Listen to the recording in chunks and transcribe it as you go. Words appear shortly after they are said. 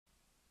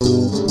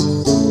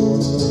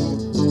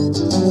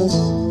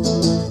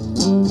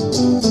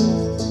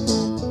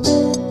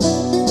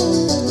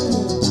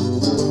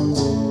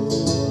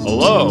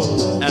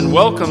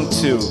Welcome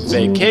to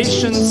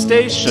Vacation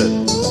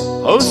Station,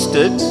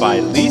 hosted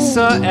by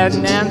Lisa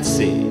and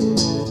Nancy,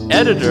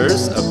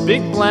 editors of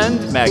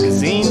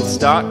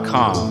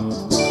BigBlendMagazines.com.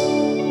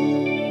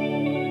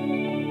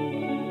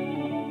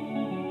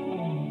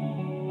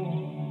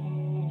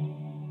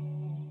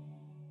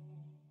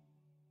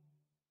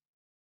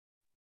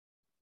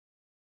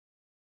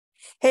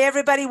 Hey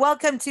everybody,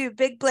 welcome to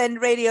Big Blend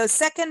Radio's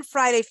second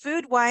Friday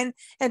food, wine,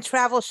 and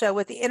travel show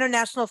with the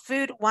International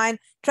Food, Wine,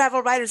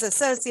 Travel Writers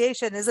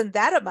Association. Isn't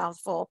that a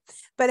mouthful?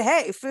 But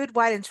hey, food,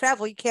 wine, and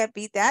travel, you can't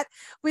beat that.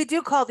 We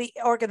do call the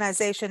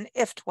organization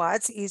IFWTWA.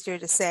 It's easier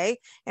to say.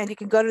 And you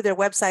can go to their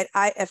website,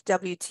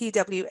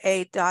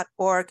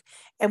 IFWTWA.org.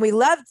 And we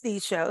love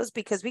these shows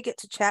because we get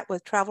to chat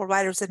with travel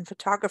writers and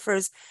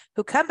photographers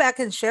who come back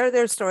and share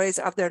their stories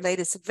of their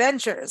latest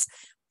adventures.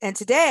 And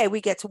today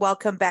we get to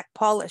welcome back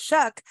Paula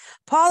Schuck.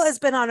 Paula has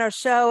been on our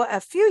show a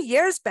few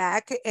years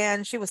back,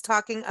 and she was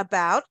talking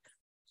about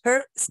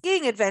her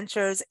skiing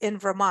adventures in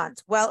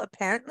Vermont. Well,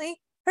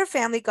 apparently her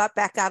family got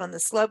back out on the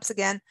slopes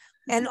again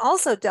and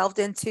also delved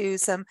into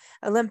some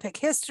Olympic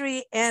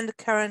history and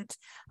current,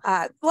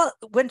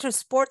 winter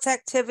sports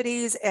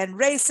activities and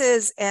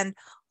races and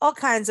all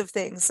kinds of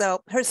things.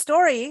 So her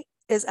story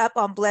is up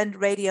on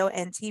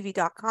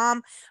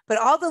blendradioandtv.com, but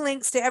all the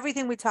links to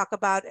everything we talk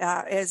about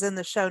is in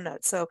the show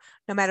notes. So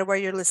no matter where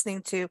you're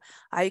listening to,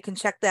 you can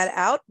check that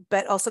out,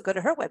 but also go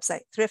to her website,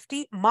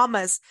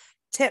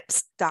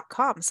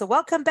 thriftymamatips.com. So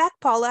welcome back,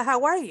 Paula.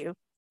 How are you?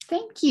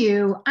 Thank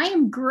you. I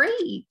am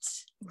great.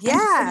 Yeah.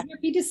 I'm so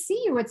happy to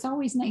see you. It's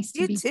always nice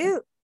to be too.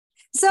 Here.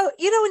 So,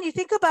 when you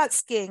think about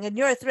skiing and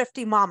you're a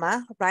thrifty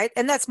mama, right?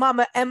 And that's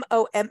mama,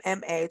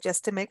 M-O-M-M-A,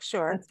 just to make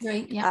sure. That's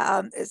right.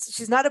 Yeah.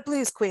 She's not a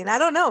blues queen. I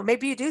don't know.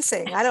 Maybe you do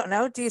sing. I don't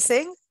know. Do you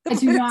sing? I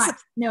do not.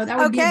 No, that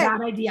would be a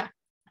bad idea.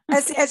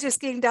 as you're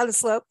skiing down the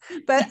slope.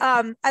 But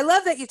I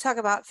love that you talk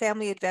about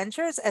family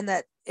adventures and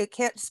that it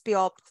can't just be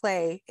all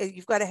play.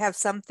 You've got to have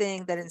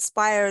something that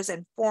inspires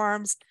and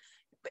forms,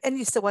 and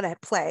you still want to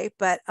play.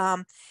 But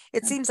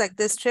it seems like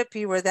this trip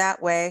you were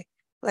that way.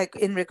 Like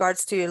in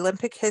regards to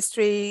Olympic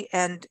history,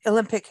 and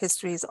Olympic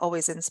history is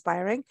always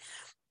inspiring.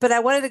 But I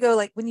wanted to go,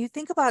 like, when you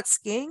think about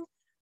skiing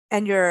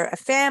and you're a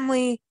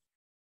family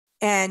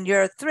and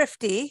you're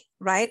thrifty,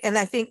 right? And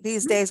I think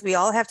these days we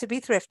all have to be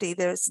thrifty.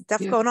 There's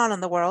stuff going on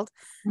in the world.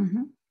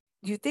 Mm-hmm.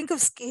 You think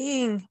of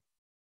skiing,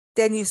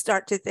 then you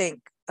start to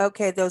think,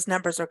 okay, those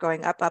numbers are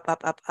going up, up,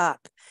 up, up,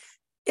 up.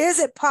 Is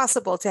it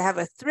possible to have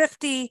a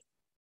thrifty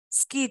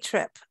ski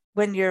trip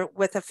when you're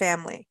with a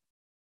family?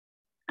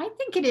 I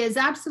think it is.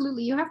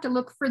 Absolutely. You have to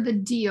look for the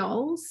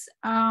deals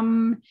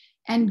and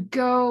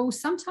go.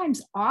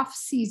 Sometimes off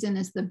season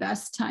is the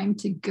best time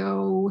to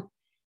go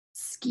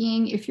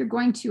skiing. If you're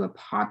going to a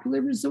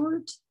popular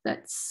resort,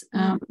 that's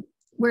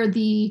where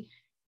the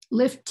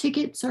lift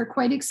tickets are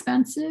quite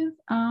expensive.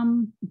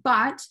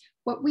 But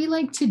what we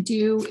like to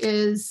do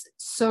is,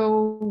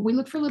 so we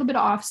look for a little bit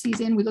of off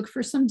season. We look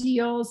for some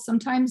deals.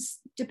 Sometimes,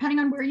 depending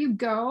on where you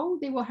go,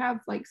 they will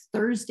have like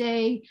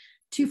Thursday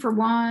 2 for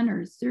 1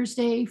 or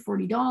Thursday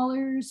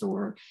 $40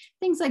 or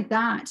things like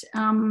that.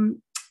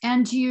 And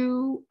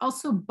you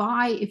also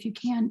buy, if you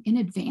can, in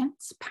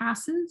advance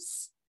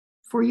passes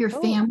for your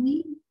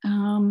family.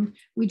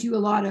 We do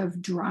a lot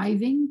of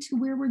driving to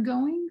where we're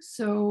going,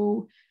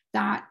 so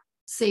that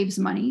saves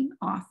money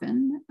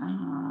often.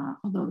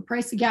 Although the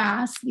price of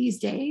gas these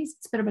days,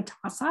 it's a bit of a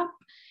toss-up.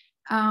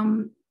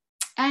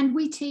 And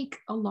we take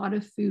a lot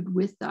of food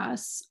with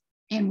us,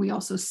 and we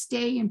also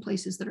stay in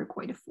places that are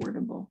quite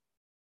affordable.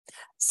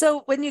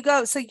 So when you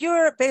go, so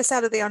you're based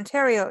out of the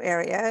Ontario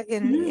area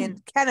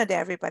in Canada,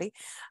 everybody.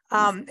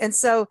 And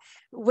so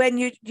when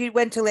you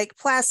went to Lake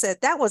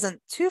Placid, that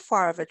wasn't too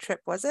far of a trip,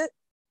 was it?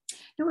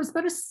 It was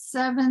about a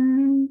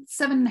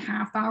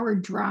 7.5 hour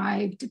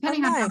drive,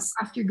 depending on how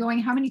fast you're going,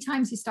 how many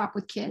times you stop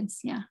with kids.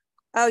 Yeah.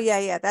 Oh,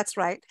 yeah, that's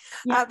right.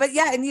 Yeah. But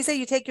yeah, and you say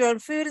you take your own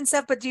food and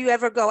stuff, but do you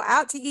ever go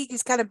out to eat? You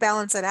just kind of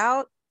balance it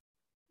out?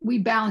 We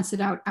balance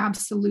it out.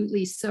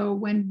 Absolutely. So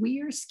when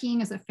we are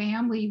skiing as a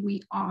family,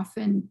 we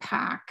often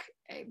pack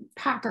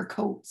our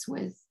coats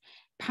with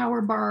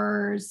power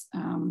bars,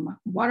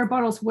 water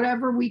bottles,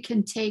 whatever we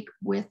can take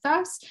with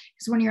us.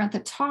 Because when you're at the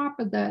top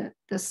of the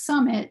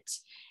summit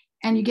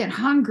and you get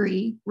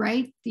hungry,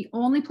 right? The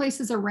only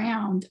places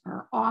around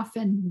are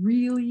often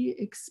really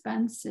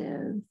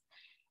expensive,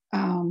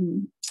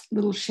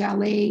 little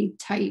chalet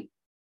type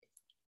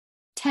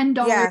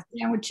 $10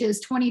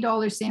 sandwiches,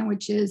 $20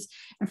 sandwiches.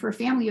 And for a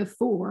family of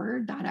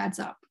 4, that adds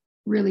up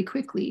really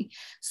quickly.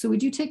 So we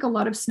do take a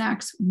lot of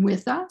snacks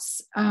with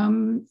us.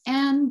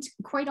 And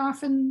quite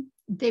often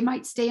they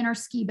might stay in our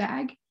ski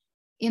bag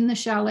in the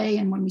chalet.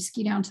 And when we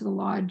ski down to the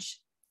lodge,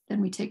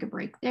 then we take a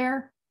break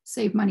there,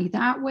 save money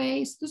that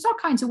way. So there's all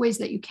kinds of ways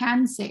that you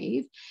can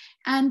save.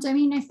 And I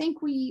mean, I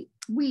think we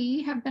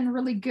have been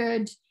really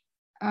good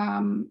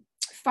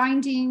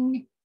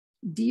finding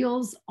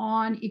deals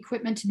on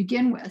equipment to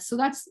begin with. So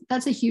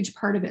that's a huge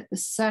part of it. The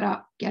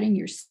setup, getting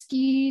your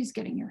skis,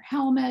 getting your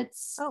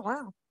helmets. Oh,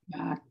 wow.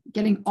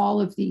 Getting all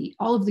of the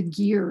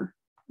gear,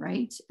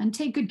 right? And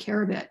take good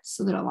care of it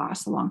so that it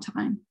lasts a long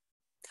time.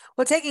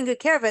 Well, taking good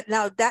care of it.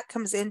 Now that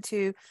comes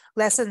into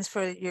lessons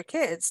for your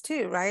kids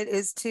too, right?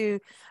 Is to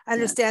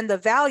understand the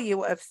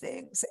value of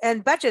things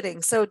and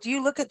budgeting. So do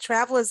you look at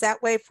travel as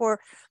that way for,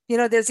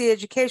 there's the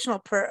educational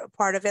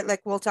part of it,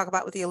 like we'll talk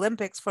about with the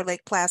Olympics for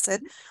Lake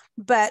Placid,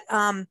 but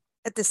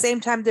at the same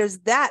time, there's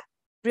that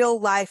real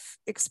life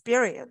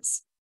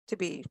experience to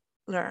be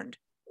learned.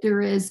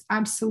 There is,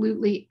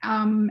 absolutely.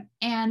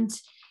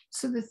 And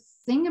so the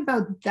thing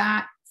about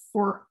that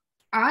for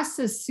us,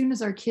 as soon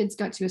as our kids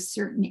got to a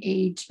certain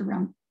age,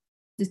 around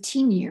the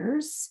teen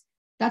years,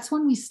 that's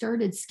when we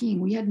started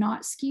skiing. We had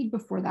not skied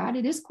before that.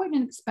 It is quite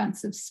an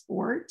expensive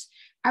sport.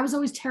 I was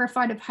always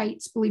terrified of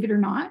heights, believe it or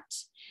not.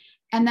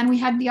 And then we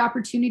had the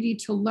opportunity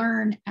to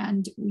learn,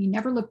 and we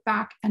never looked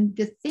back. And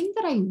the thing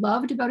that I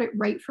loved about it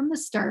right from the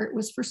start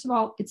was, first of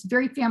all, it's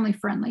very family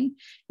friendly.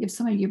 You have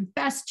some of your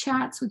best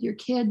chats with your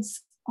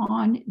kids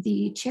on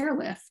the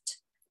chairlift.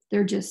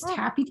 They're just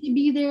happy to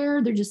be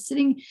there. They're just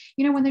sitting,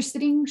 when they're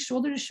sitting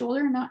shoulder to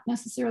shoulder, not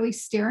necessarily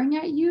staring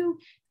at you,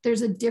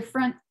 there's a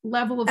different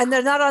level of. And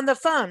they're not on the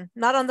phone,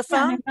 not on the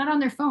phone? Yeah, not on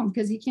their phone,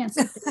 because you can't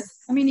sit there.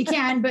 I mean, you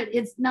can, but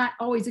it's not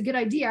always a good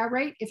idea,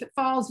 right? If it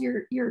falls,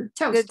 you're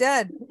toast. You're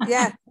dead.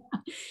 Yeah.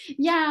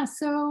 Yeah.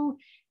 So,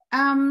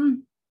 yeah.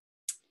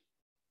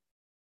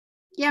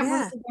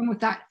 What's the one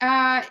with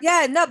that?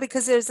 Yeah, no,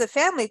 because there's the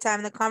family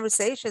time, the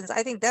conversations.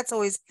 I think that's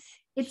always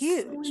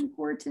huge. So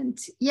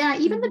important. Yeah,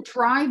 even the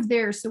drive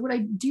there. So what I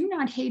do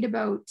not hate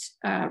about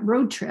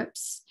road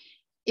trips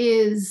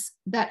is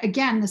that,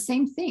 again, the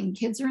same thing.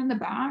 Kids are in the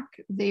back.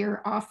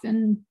 They're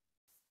often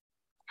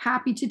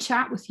happy to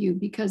chat with you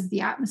because the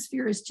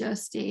atmosphere is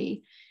just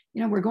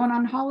we're going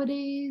on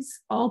holidays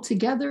all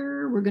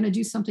together. We're going to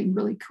do something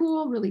really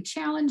cool, really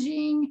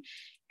challenging.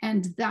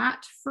 And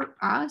that for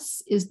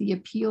us is the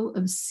appeal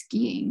of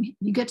skiing.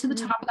 You get to the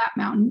top of that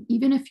mountain,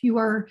 even if you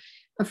are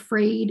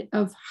afraid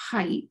of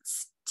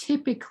heights,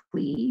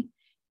 typically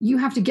you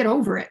have to get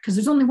over it because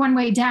there's only one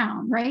way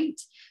down, right?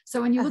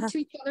 So when you look to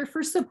each other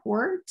for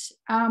support,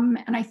 and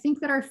I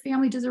think that our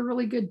family does a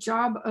really good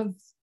job of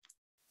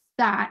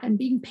that and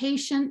being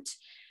patient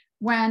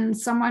when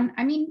someone,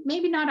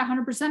 maybe not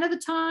 100% of the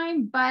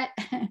time, but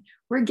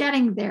we're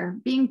getting there.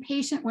 Being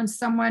patient when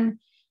someone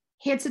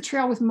hits a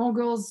trail with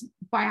moguls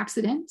by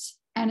accident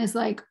and is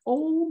like,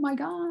 oh my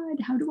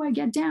God, how do I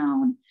get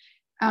down?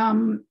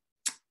 And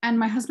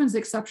my husband's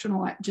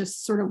exceptional at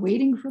just sort of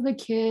waiting for the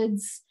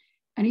kids,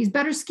 and he's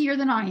better skier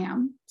than I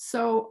am.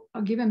 So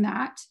I'll give him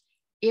that.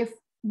 If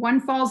one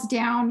falls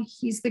down,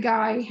 he's the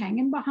guy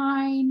hanging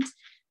behind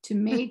to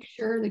make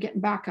sure they're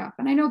getting back up.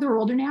 And I know they're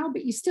older now,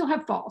 but you still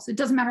have falls. It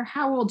doesn't matter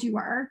how old you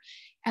are.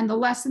 And the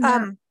lesson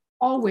there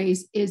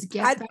always is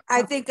get back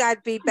I up. think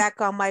I'd be back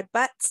on my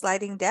butt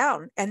sliding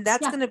down, and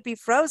that's going to be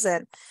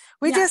frozen.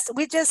 We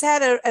just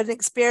had an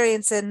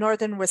experience in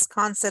northern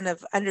Wisconsin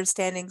of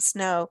understanding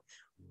snow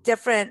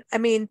different.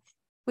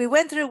 We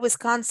went through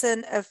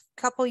Wisconsin a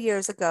couple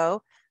years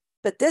ago,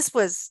 but this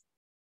was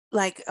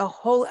like a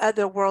whole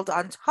other world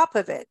on top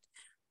of it.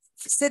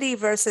 City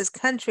versus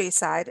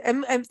countryside.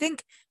 And I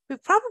think we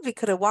probably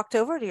could have walked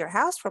over to your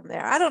house from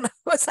there. I don't know.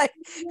 It's like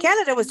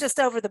Canada was just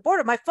over the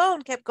border. My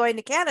phone kept going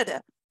to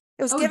Canada.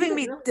 It was giving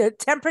me the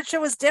temperature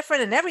was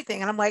different and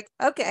everything. And I'm like,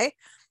 okay.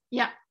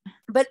 Yeah.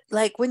 But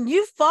like when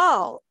you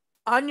fall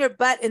on your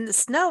butt in the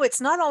snow,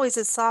 it's not always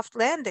a soft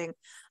landing.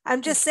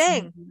 I'm just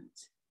saying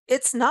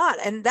it's not.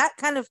 And that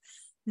kind of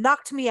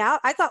knocked me out.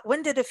 I got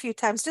winded a few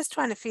times just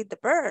trying to feed the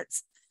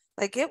birds.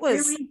 Like it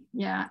was, really?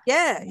 Yeah,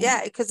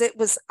 because it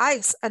was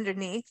ice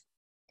underneath.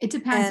 It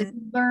depends. If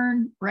you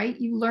learn, right?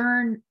 You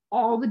learn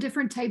all the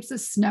different types of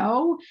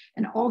snow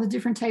and all the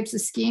different types of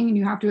skiing, and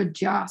you have to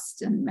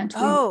adjust and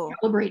mentally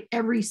calibrate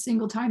every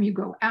single time you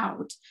go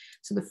out.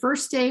 So the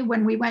first day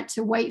when we went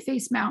to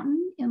Whiteface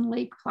Mountain in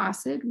Lake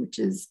Placid, which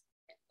is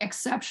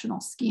exceptional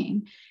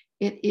skiing,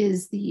 it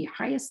is the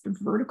highest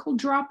vertical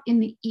drop in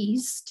the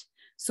east.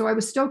 So I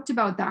was stoked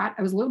about that.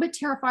 I was a little bit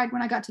terrified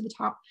when I got to the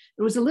top.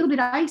 It was a little bit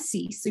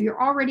icy. So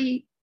you're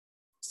already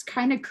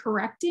kind of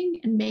correcting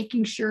and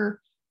making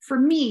sure, for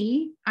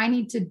me, I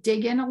need to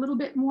dig in a little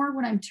bit more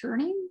when I'm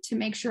turning to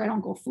make sure I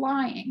don't go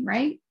flying,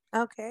 right?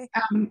 Okay.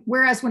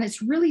 Whereas when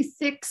it's really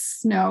thick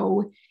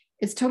snow,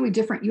 it's totally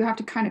different. You have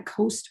to kind of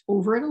coast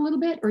over it a little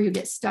bit or you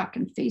get stuck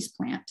and face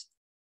plant.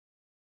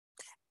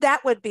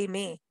 That would be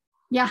me.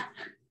 Yeah.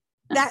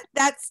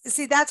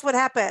 That's what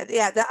happened.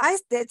 Yeah, the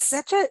ice,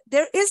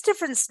 there is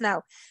different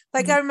snow.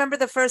 Like I remember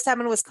the first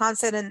time in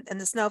Wisconsin and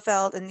the snow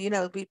fell, and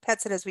we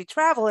pets it as we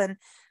travel, and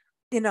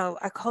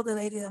I called the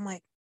lady, I'm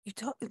like,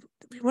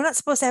 we're not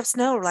supposed to have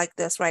snow like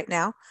this right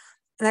now.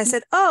 And I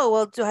said,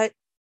 oh, well,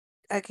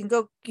 I can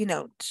go,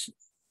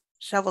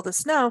 shovel the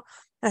snow.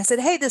 And I said,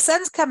 hey, the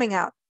sun's coming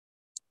out.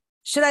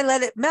 Should I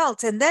let it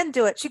melt and then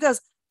do it? She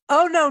goes,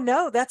 oh,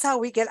 no, that's how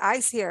we get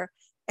ice here.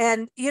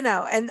 And,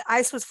 and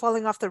ice was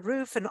falling off the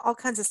roof and all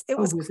kinds of, it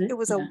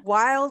was a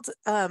wild,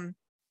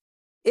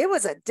 it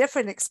was a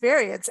different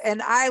experience.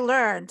 And I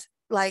learned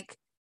like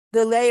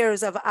the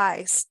layers of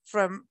ice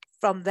from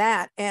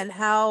that and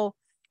how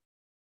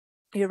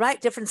You're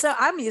right. Different. So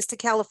I'm used to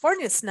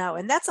California snow,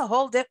 and that's a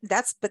whole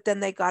different. But then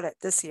they got it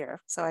this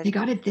year. So They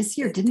got it this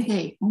year, didn't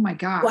they? Oh my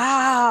gosh.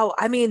 Wow.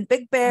 I mean,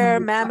 Big Bear,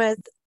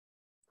 Mammoth.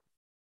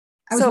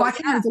 I was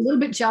watching. I was a little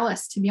bit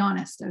jealous, to be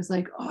honest. I was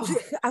like, oh,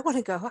 I want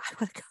to go. I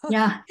want to go.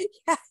 Yeah.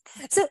 Yeah.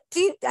 So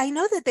I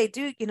know that they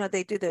do,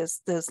 they do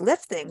those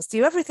lift things. Do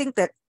you ever think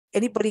that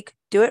anybody could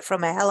do it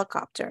from a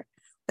helicopter?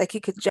 Like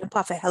you could jump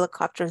off a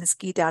helicopter and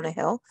ski down a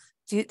hill?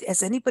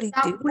 Has anybody do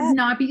that? That would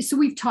not be, so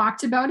we've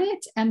talked about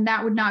it, and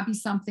that would not be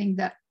something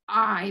that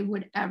I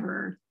would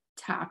ever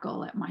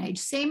tackle at my age.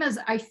 Same as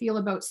I feel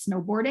about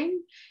snowboarding.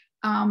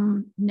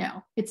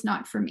 No, it's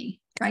not for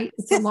me, right?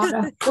 It's a lot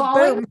of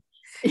falling.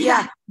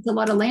 Yeah. It's a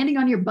lot of landing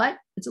on your butt.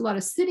 It's a lot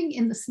of sitting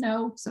in the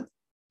snow. So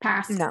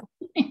pass. No.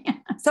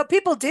 So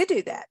people do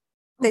that.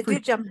 They do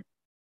jump.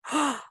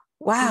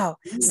 Wow.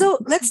 So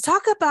let's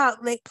talk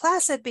about Lake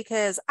Placid,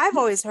 because I've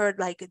always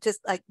heard just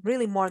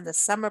really more in the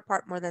summer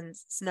part more than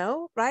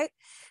snow, right?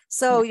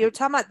 So you're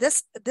talking about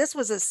this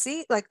was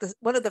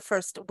one of the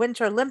first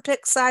Winter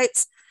Olympic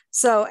sites.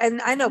 So,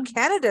 and I know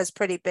Canada is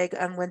pretty big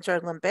on Winter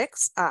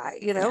Olympics,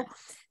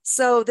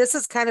 so this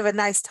is kind of a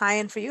nice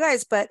tie-in for you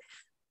guys, but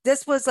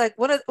this was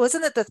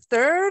wasn't it the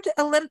third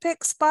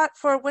Olympic spot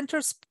for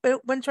Winter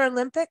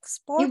Olympic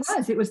sports?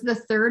 It was the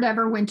third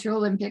ever Winter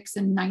Olympics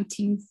in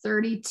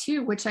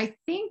 1932, which I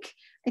think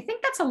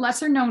that's a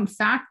lesser known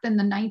fact than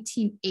the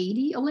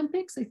 1980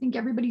 Olympics. I think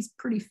everybody's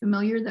pretty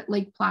familiar that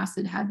Lake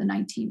Placid had the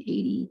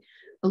 1980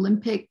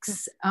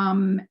 Olympics.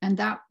 And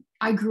that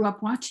I grew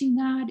up watching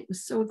that. It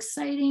was so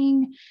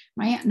exciting.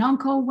 My aunt and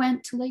uncle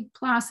went to Lake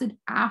Placid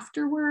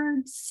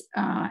afterwards.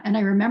 And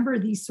I remember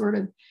these sort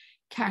of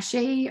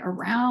cachet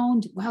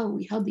around, well,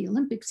 we held the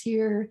Olympics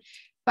here.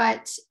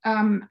 But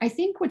I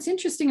think what's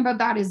interesting about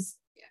that is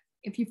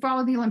if you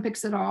follow the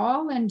Olympics at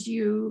all and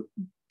you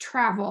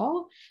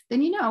travel,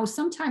 then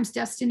sometimes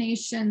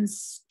destinations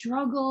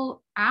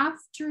struggle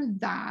after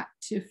that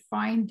to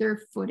find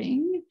their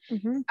footing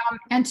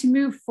and to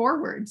move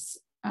forwards,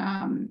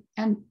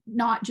 and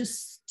not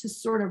just to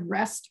sort of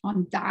rest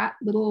on that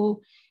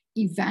little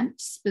event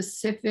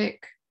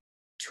specific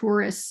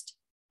tourist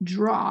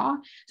draw.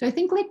 So I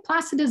think Lake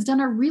Placid has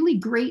done a really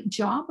great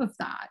job of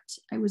that.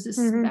 I was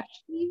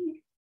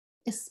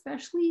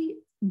especially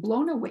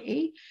blown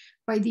away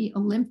by the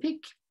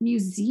Olympic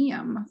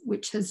Museum,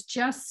 which has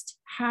just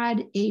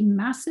had a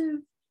massive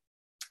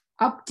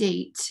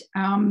update.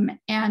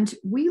 And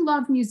we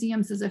love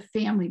museums as a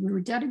family. We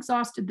were dead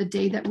exhausted the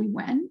day that we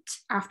went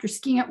after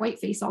skiing at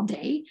Whiteface all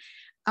day.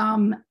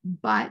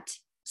 But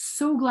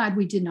so glad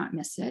we did not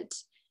miss it.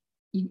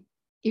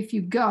 If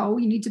you go,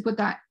 you need to put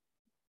that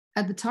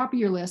at the top of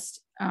your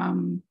list,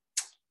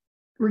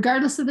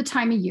 regardless of the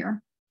time of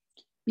year,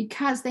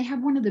 because they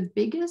have one of the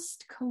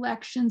biggest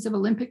collections of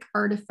Olympic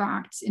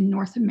artifacts in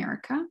North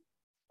America.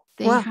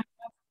 They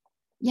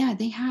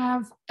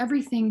have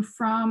everything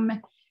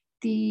from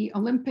the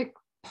Olympic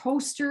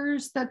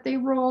posters that they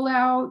roll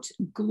out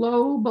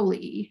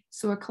globally.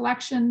 So a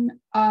collection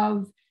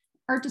of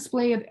art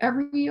display of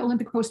every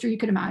Olympic poster you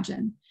could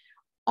imagine.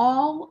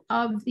 I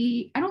don't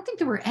think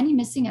there were any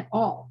missing at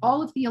all.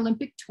 All of the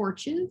Olympic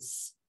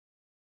torches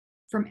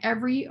from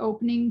every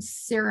opening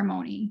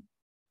ceremony,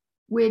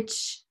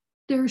 which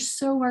they're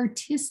so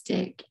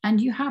artistic,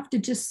 and you have to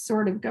just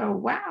sort of go,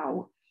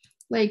 wow,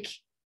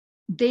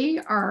 they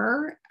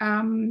are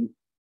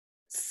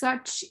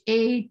such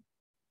a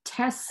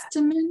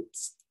testimony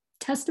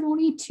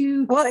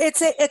to. Well,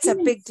 it's a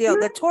big deal.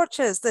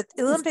 The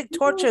Olympic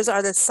torches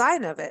are the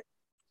sign of it.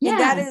 Yeah. And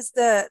that is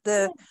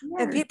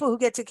and people who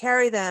get to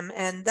carry them,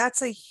 and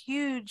that's a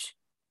huge.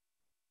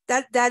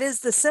 That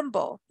is the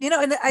symbol,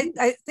 and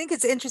I think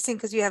it's interesting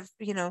because you have,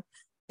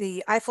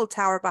 the Eiffel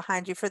Tower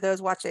behind you for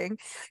those watching,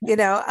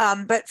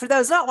 but for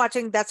those not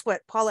watching, that's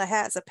what Paula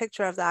has, a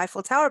picture of the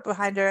Eiffel Tower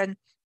behind her. And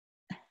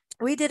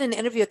we did an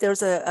interview. There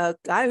was a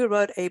guy who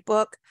wrote a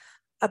book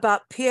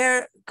about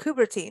Pierre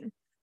Coubertin,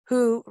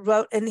 who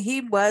wrote, and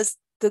he was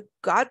the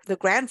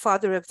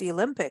grandfather of the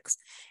Olympics.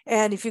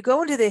 And if you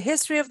go into the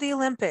history of the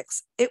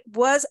Olympics, it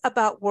was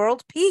about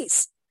world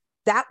peace.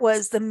 That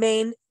was the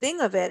main thing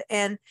of it.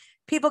 And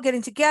people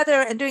getting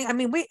together and doing,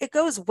 it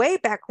goes way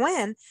back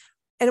when,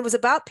 and it was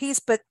about peace,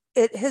 but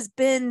it has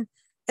been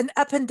an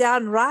up and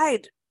down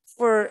ride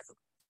for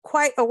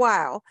quite a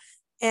while.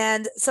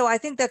 And so I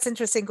think that's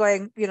interesting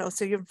going,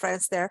 so you're in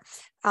France there.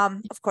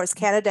 Of course,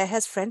 Canada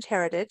has French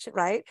heritage,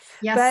 right?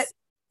 Yes.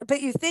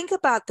 But you think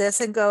about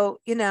this and go,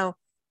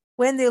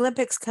 when the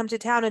Olympics come to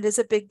town, it is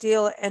a big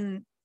deal.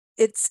 And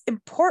it's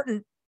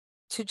important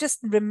to just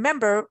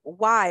remember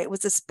why. It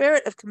was a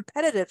spirit of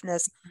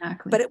competitiveness,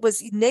 but it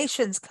was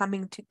nations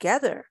coming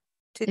together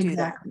to do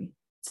that.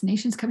 It's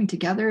nations coming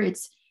together.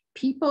 It's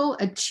people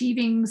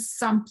achieving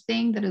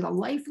something that is a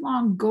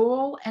lifelong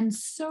goal, and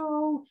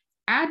so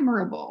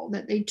admirable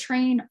that they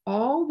train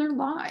all their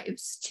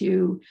lives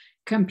to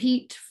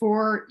compete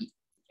for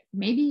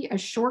maybe a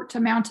short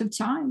amount of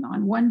time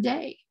on one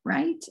day,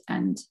 right?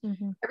 And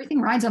everything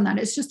rides on that.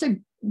 It's just a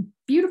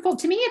beautiful,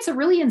 to me, it's a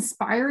really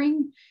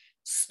inspiring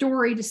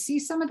story to see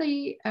some of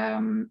the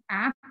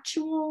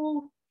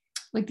actual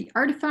like the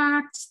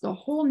artifacts, the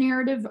whole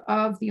narrative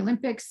of the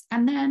Olympics.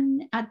 And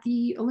then at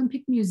the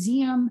Olympic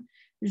Museum,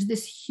 there's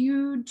this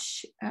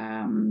huge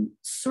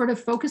sort of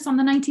focus on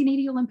the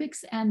 1980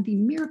 Olympics and the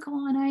Miracle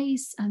on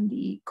Ice and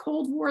the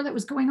Cold War that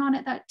was going on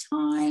at that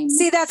time.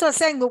 See, that's what I'm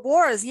saying. The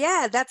wars.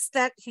 Yeah, that's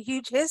that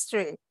huge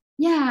history.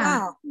 Yeah.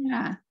 Wow.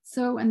 Yeah.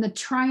 So, and the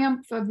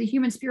triumph of the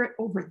human spirit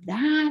over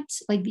that,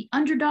 like the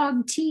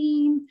underdog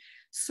team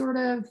sort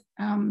of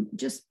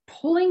just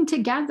pulling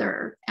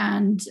together.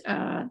 And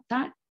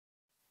that,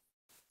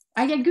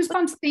 I get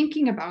goosebumps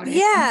thinking about it.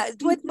 Yeah.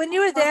 When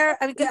you were there,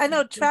 I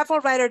know travel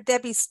writer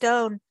Debbie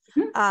Stone,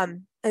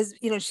 as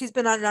you know, she's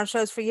been on our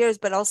shows for years,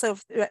 but also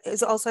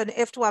is also an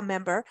IFWTWA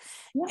member.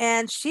 Yeah.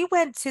 And she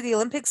went to the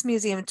Olympics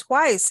Museum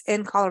twice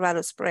in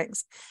Colorado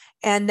Springs.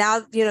 And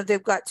now, you know,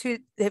 they've got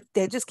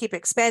they just keep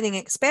expanding.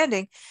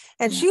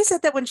 And she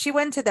said that when she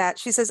went to that,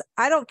 she says,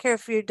 I don't care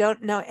if you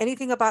don't know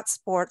anything about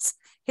sports.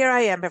 Here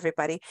I am,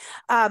 everybody.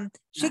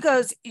 She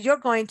goes, you're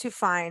going to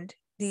find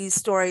these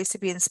stories to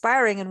be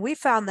inspiring. And we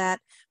found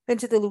that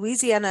into the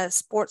Louisiana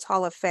Sports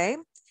Hall of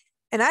Fame.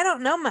 And I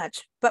don't know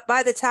much, but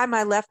by the time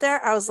I left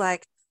there, I was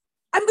like,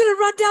 I'm going to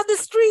run down the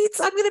streets.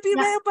 I'm going to be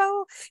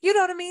Rambo. You know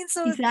what I mean?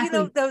 So, you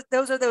know,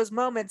 those are those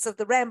moments of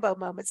the Rambo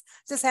moments.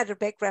 Just had to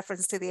make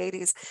reference to the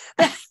 80s.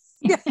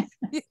 Yeah,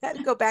 you had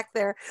to go back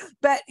there.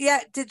 But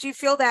yeah, did you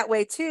feel that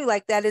way too?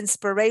 Like that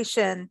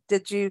inspiration?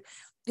 Did you,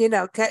 you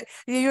know,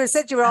 you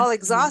said you were all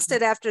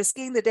exhausted after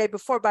skiing the day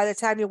before. By the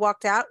time you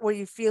walked out, were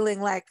you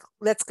feeling like,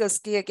 let's go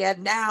ski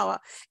again now?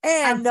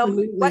 And know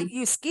what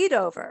you skied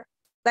over.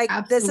 Like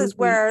this is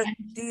where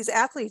these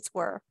athletes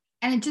were.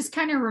 And it just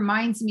kind of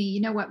reminds me,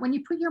 you know what, when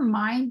you put your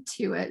mind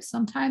to it,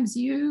 sometimes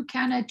you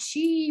can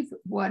achieve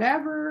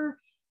whatever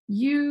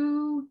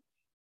you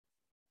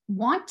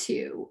want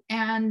to.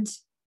 And,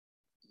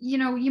 you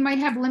know, you might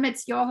have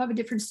limits. You all have a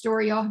different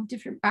story. You all have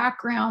different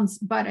backgrounds.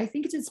 But I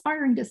think it's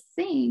inspiring to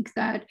think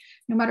that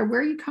no matter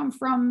where you come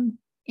from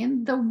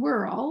in the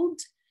world,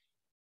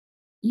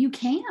 you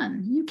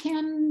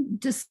can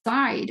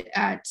decide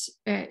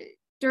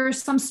there are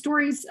some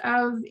stories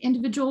of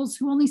individuals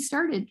who only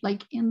started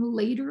like in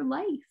later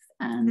life.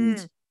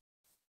 And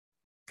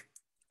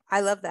I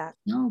love that.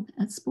 No,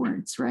 that's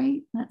sports,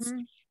 right? That's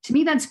to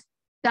me,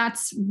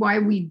 that's why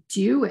we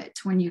do it.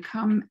 When you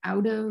come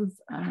out of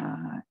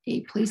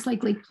a place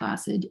like Lake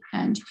Placid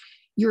and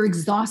you're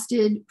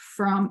exhausted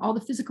from all the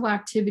physical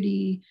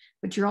activity,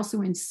 but you're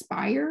also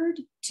inspired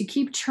to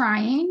keep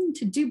trying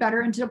to do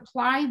better and to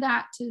apply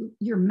that to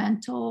your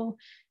mental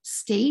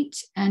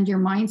state and your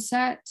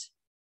mindset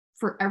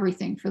for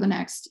everything for the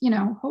next, you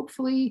know,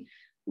 hopefully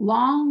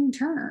long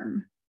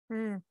term.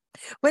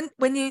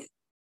 When you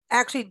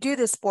actually do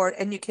the sport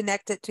and you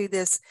connect it to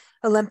this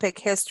Olympic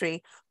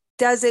history,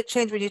 does it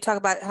change when you talk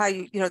about how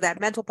you know, that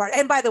mental part?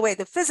 And by the way,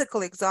 the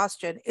physical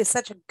exhaustion is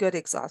such a good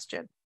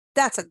exhaustion.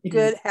 That's a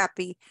good,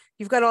 happy,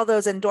 you've got all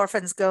those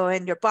endorphins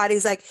going. Your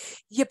body's like,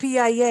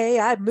 yippee-yay,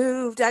 I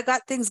moved. I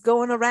got things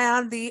going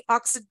around. The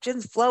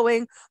oxygen's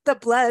flowing. The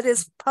blood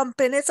is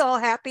pumping. It's all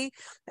happy.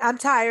 I'm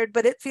tired,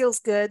 but it feels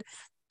good.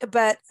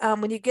 But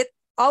when you get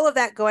all of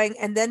that going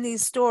and then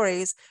these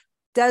stories,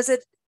 does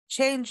it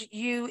change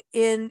you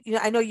in, you know,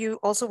 I know you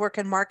also work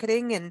in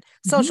marketing and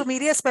social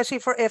media, especially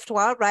for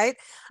IFWTWA, right?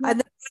 And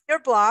then your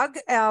blog.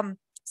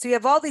 So you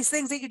have all these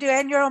things that you do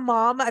and you're a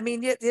mom. I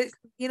mean,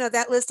 you know,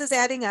 that list is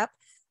adding up.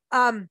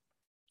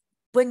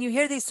 When you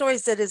hear these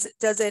stories,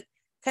 does it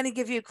kind of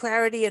give you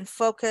clarity and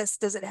focus?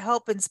 Does it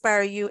help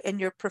inspire you in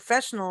your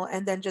professional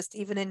and then just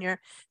even in your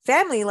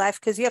family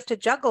life? Because you have to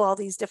juggle all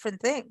these different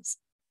things.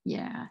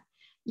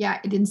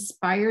 Yeah, it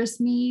inspires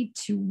me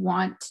to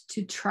want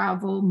to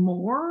travel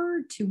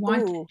more, to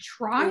want to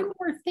try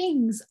more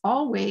things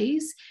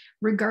always,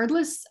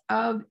 regardless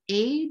of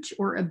age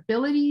or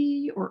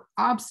ability or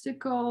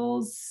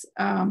obstacles,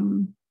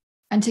 and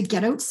to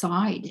get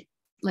outside.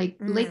 Like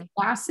Lake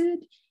Placid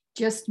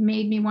just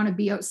made me want to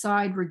be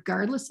outside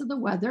regardless of the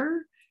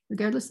weather,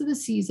 regardless of the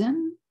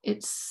season.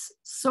 It's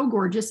so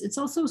gorgeous. It's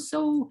also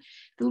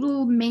the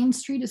little main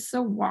street is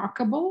so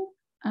walkable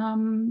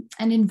and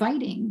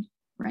inviting.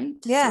 Right?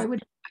 Yeah. So I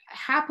would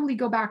happily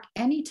go back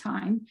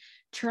anytime,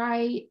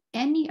 try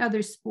any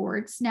other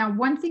sports. Now,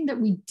 one thing that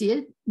we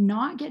did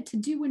not get to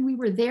do when we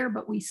were there,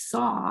 but we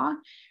saw,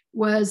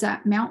 was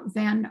at Mount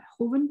Van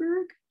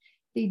Hoevenberg.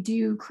 They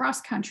do cross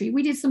country.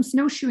 We did some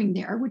snowshoeing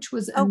there, which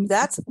was amazing.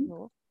 That's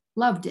cool.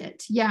 Loved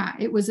it. Yeah,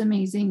 it was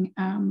amazing.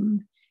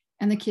 And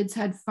the kids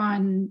had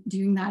fun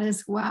doing that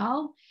as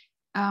well.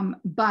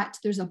 But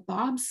there's a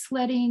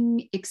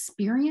bobsledding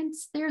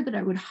experience there that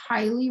I would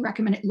highly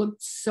recommend. It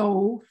looked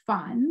so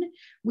fun.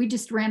 We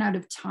just ran out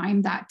of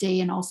time that day.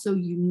 And also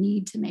you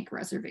need to make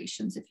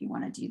reservations if you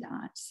want to do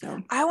that.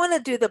 So I want to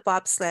do the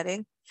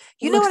bobsledding.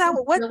 You know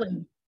what?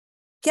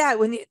 Yeah.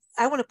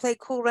 I want to play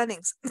Cool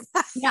Runnings.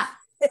 Yeah.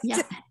 You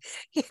know,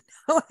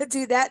 I want to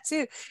do that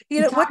too.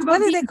 You know, what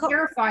are they called?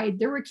 Terrified.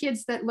 There were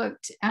kids that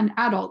looked, and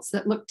adults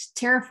that looked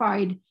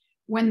terrified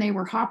when they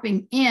were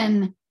hopping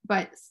in,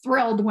 but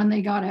thrilled when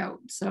they got out.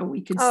 So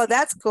we could. Oh,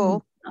 that's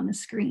cool. on the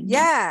screen.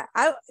 Yeah.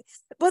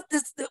 But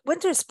the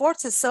winter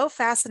sports is so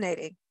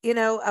fascinating,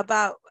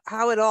 about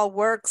how it all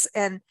works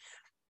and,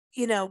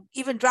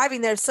 even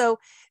driving there. So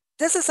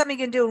this is something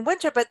you can do in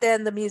winter, but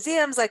then the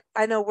museums, like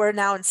I know we're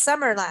now in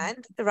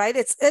Summerland, right?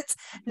 It's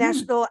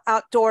National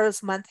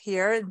Outdoors Month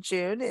here in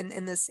June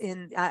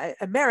in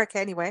America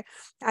anyway.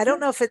 I don't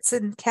know if it's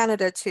in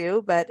Canada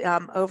too, but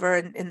over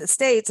in the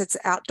States, it's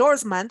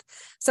Outdoors Month.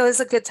 So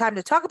it's a good time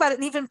to talk about it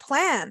and even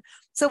plan.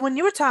 So when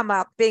you were talking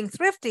about being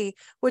thrifty,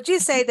 would you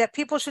say that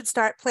people should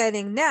start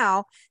planning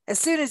now as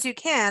soon as you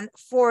can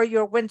for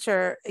your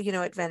winter,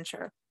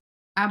 adventure?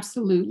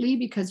 Absolutely,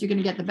 because you're going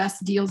to get the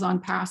best deals on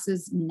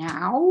passes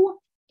now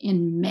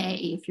in May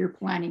if you're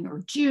planning,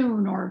 or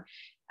June, or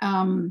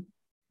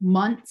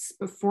months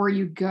before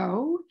you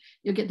go.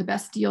 You'll get the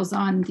best deals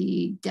on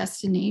the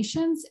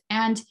destinations.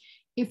 And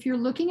if you're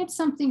looking at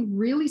something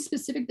really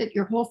specific that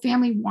your whole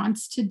family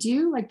wants to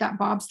do, like that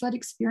bobsled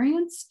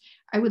experience,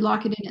 I would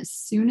lock it in as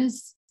soon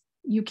as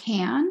you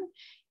can.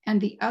 And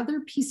the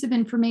other piece of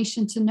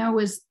information to know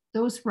is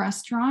those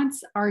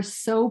restaurants are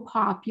so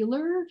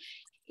popular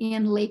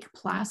in Lake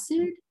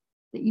Placid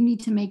that you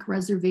need to make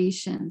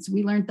reservations.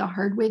 We learned the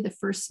hard way the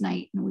first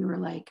night, and we were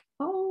like,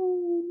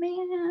 oh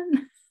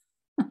man.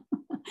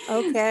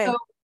 Okay. So,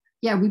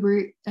 yeah,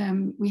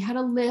 we had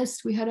a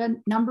list. We had a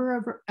number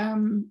of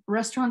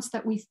restaurants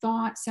that we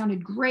thought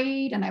sounded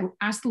great. And I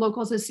asked the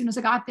locals as soon as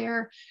I got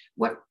there,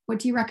 what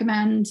do you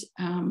recommend?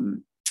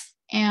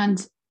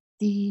 And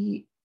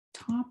the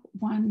top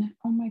one,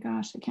 oh my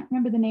gosh, I can't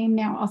remember the name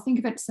now. I'll think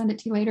of it, send it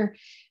to you later.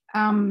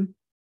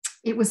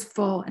 It was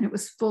full, and it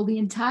was full the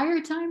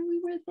entire time we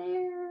were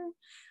there.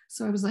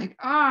 So I was like,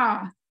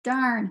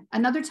 darn.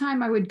 Another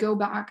time I would go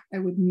back, I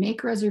would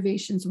make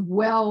reservations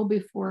well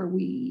before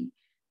we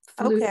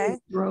flew,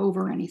 drove,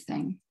 or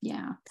anything.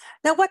 Yeah.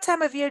 Now, what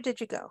time of year did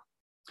you go?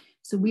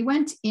 So we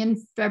went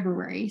in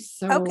February.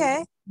 So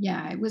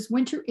yeah, it was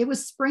winter. It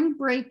was spring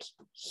break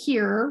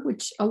here,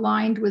 which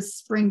aligned with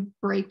spring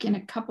break in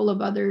a couple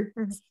of other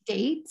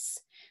states.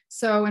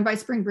 So, and by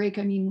spring break,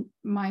 I mean,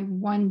 my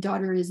one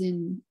daughter is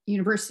in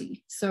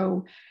university.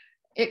 So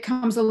it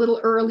comes a little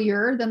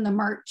earlier than the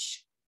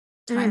March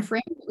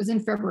timeframe. It was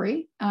in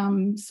February.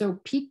 So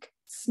peak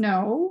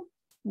snow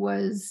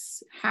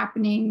was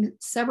happening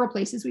several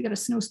places. We got a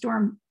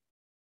snowstorm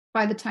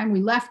by the time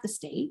we left the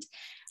state.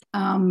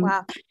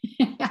 Wow.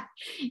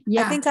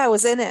 Yeah. I think I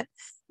was in it.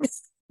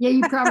 Yeah,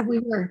 you probably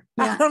were.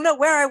 Yeah. I don't know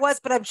where I was,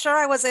 but I'm sure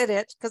I was in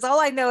it, because all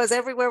I know is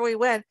everywhere we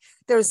went,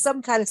 there was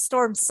some kind of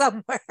storm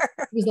somewhere.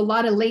 There was a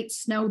lot of late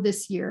snow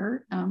this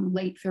year,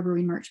 late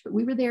February, March, but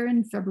we were there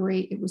in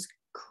February. It was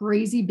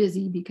crazy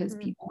busy because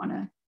people want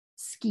to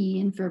ski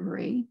in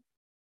February.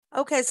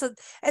 Okay. So,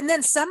 and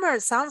then summer,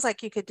 it sounds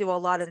like you could do a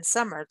lot in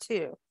summer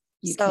too.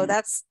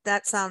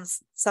 That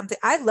sounds something.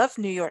 I love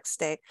New York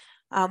State.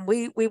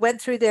 We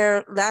went through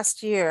there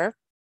last year.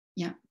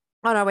 Yeah.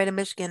 On our way to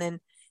Michigan,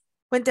 and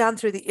went down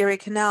through the Erie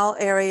Canal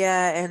area,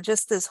 and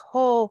just this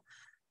whole,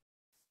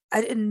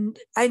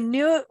 I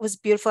knew it was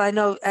beautiful. I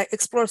know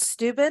Explore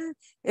Steuben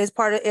is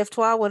part of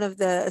IFWTWA, one of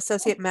the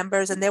associate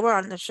members, and they were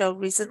on the show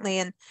recently.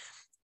 And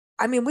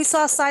I mean, we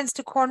saw signs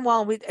to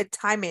Cornwall, and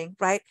timing,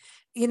 right?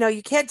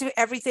 You can't do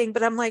everything,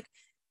 but I'm like,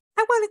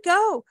 I want to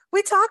go.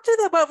 We talked to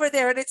them over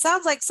there, and it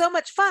sounds like so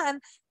much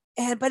fun.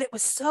 But it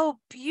was so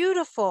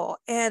beautiful.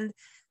 And,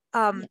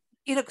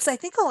 because I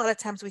think a lot of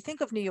times we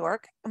think of New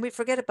York and we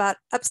forget about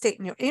upstate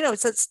New York.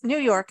 So it's New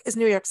York is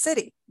New York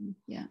City.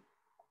 Yeah.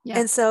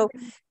 And so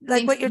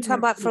like what you're talking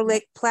about for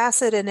Lake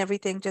Placid and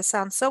everything just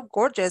sounds so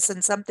gorgeous,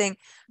 and something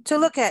to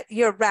look at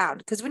year round.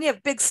 Because when you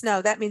have big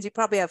snow, that means you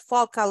probably have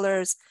fall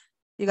colors.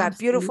 You got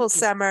beautiful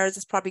summers.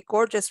 It's probably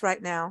gorgeous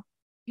right now.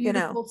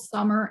 Beautiful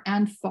summer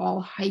and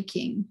fall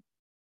hiking.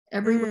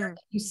 Everywhere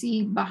that you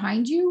see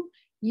behind you,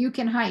 you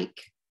can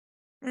hike.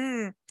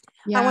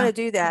 Yeah. I want to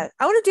do that.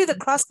 I want to do the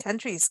cross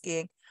country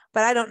skiing,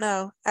 but I don't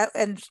know.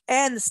 And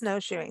the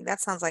snowshoeing.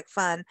 That sounds like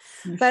fun.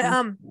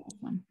 But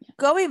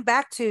going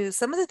back to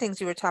some of the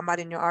things you were talking about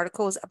in your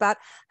articles about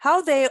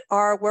how they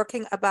are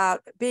working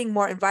about being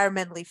more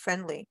environmentally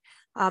friendly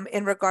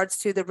in regards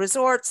to the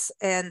resorts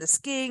and the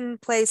skiing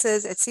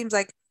places. It seems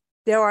like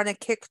they're on a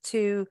kick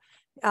to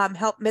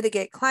help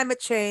mitigate climate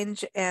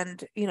change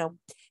and,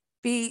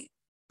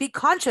 be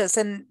conscious,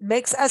 and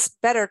makes us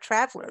better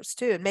travelers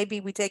too. And maybe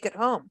we take it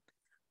home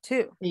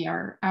too. They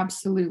are,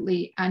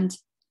 absolutely. And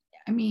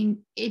I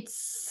mean,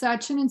 it's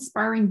such an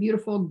inspiring,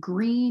 beautiful,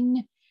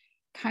 green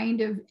kind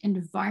of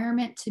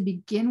environment to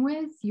begin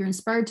with. You're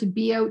inspired to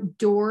be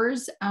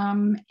outdoors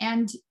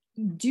and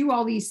do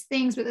all these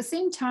things. But at the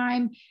same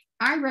time,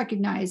 I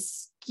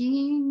recognize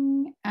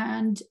skiing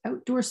and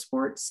outdoor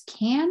sports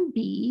can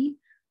be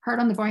hard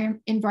on the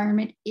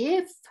environment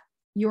if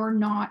you're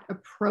not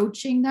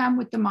approaching them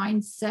with the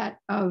mindset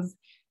of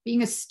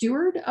being a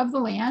steward of the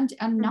land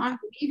and not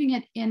leaving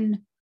it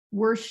in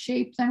worse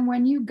shape than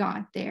when you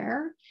got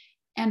there.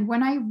 And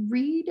when I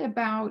read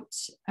about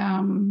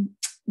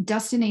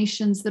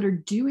destinations that are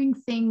doing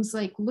things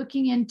like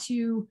looking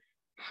into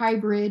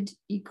hybrid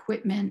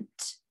equipment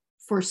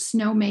for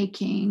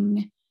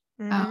snowmaking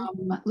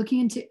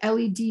looking into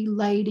LED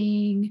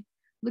lighting,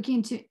 looking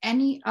into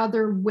any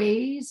other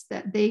ways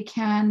that they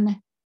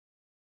can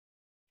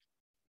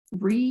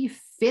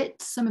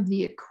refit some of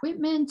the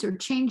equipment or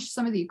change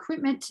some of the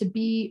equipment to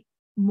be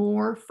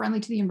more friendly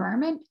to the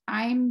environment.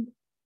 I'm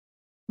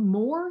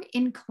more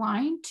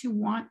inclined to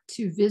want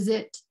to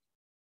visit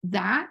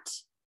that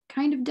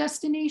kind of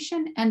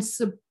destination and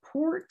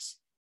support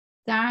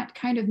that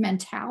kind of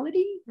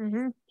mentality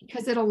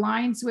because it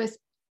aligns with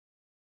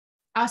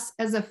us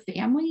as a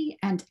family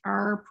and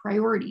our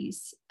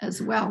priorities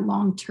as well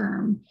long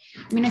term.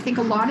 I mean, I think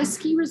a lot of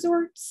ski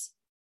resorts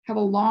have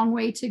a long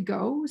way to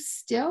go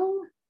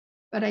still,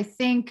 but I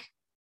think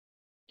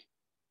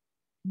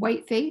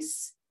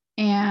Whiteface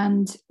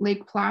and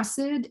Lake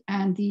Placid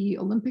and the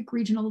Olympic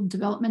Regional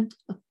Development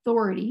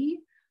Authority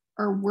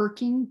are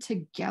working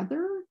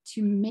together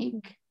to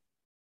make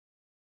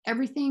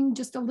everything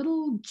just a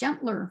little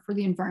gentler for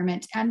the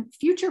environment and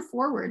future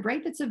forward,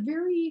 right? That's a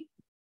very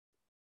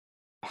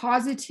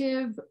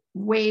positive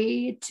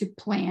way to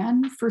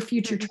plan for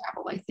future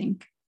travel, I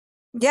think.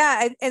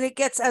 Yeah, and it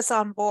gets us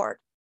on board.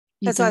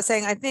 That's what I was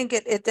saying. I think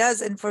it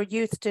does, and for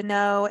youth to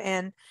know,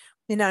 and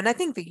and I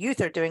think the youth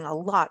are doing a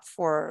lot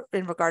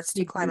in regards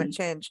to climate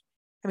change.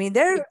 I mean,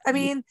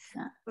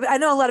 I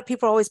know a lot of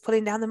people are always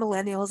putting down the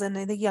millennials and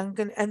the young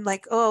and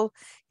like, oh,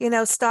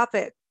 stop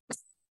it.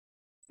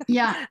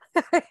 Yeah.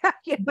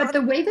 But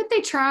the way that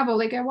they travel,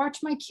 like I watch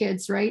my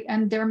kids, right?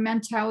 And their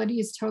mentality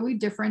is totally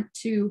different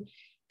to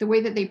the way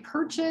that they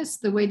purchase,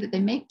 the way that they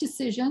make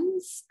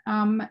decisions,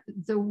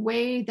 the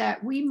way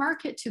that we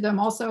market to them.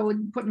 Also,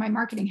 put my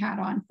marketing hat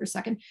on for a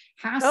second,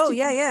 has to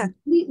be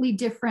completely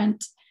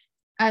different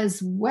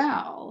as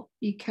well,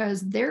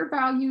 because their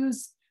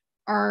values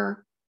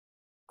are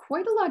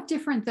quite a lot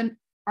different than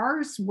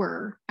ours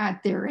were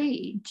at their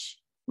age,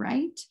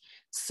 right?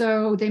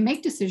 So they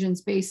make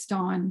decisions based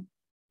on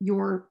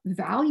your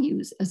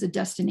values as a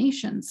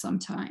destination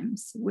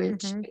sometimes,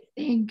 which I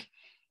think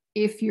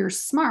if you're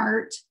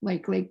smart,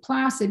 like Lake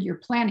Placid, you're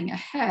planning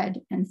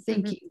ahead and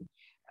thinking,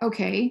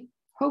 okay,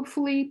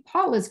 hopefully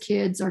Paula's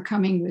kids are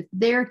coming with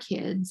their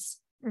kids.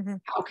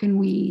 How can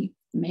we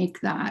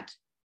make that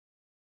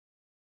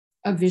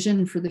a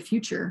vision for the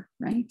future,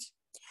 right?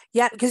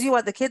 Yeah, because you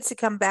want the kids to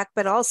come back,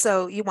 but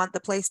also you want the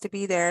place to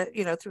be there,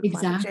 through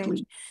climate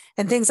change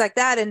and things like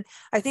that. And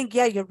I think,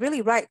 you're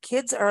really right.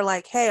 Kids are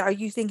like, hey, are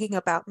you thinking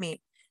about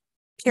me?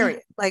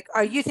 Period. Like,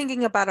 are you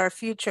thinking about our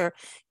future?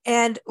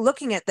 And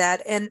looking at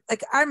that. And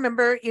like, I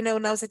remember,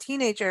 when I was a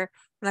teenager,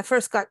 when I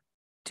first got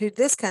to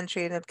this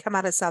country and had come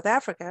out of South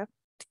Africa,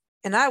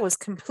 and I was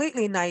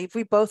completely naive.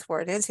 We both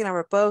were. Nancy and I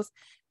were both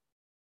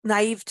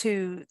naive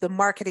to the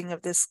marketing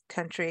of this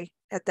country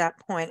at that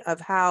point, of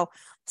how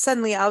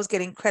suddenly I was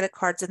getting credit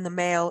cards in the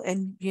mail,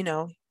 and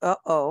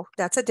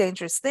that's a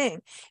dangerous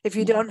thing if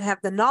you don't have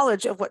the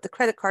knowledge of what the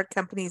credit card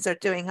companies are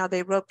doing, how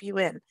they rope you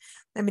in.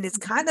 I mean, it's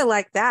kind of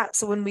like that.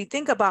 So when we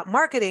think about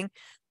marketing,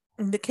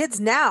 the kids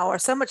now are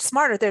so much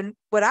smarter than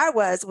what I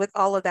was with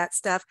all of that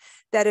stuff,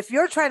 that if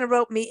you're trying to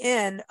rope me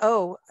in,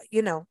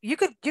 you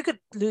could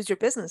lose your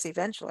business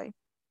eventually.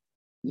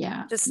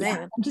 Yeah. Just saying.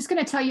 I'm just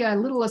going to tell you a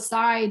little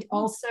aside.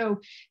 Also,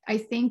 I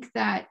think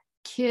that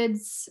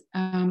kids,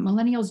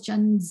 millennials,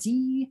 Gen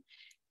Z,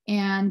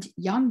 and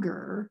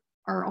younger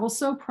are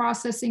also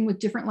processing with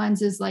different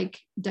lenses, like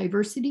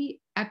diversity,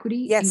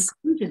 equity,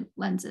 inclusion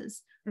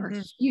lenses are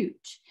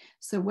huge.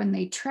 So when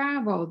they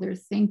travel, they're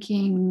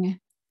thinking,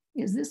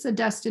 is this a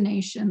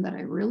destination that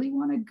I really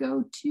want to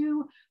go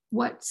to?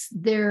 What's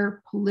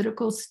their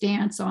political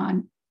stance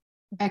on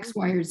X,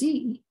 Y, or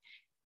Z?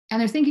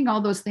 And they're thinking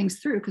all those things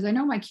through, because I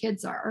know my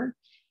kids are.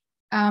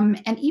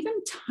 And even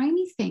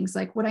tiny things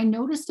like what I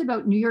noticed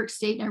about New York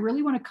State, and I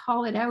really want to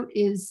call it out,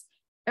 is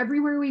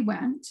everywhere we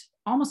went,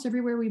 almost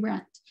everywhere we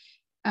went,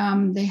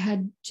 they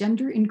had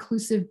gender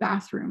inclusive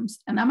bathrooms.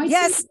 And that might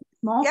seem a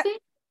small thing.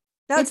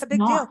 No, it's a big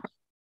deal.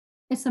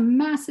 It's a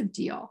massive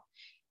deal.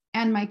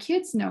 And my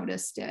kids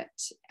noticed it,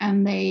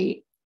 and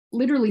they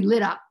literally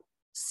lit up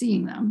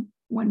seeing them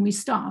when we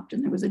stopped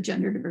and there was a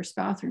gender diverse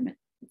bathroom.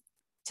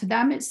 To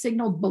them, it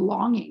signaled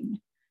belonging.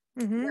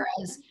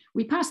 Whereas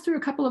we passed through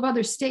a couple of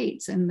other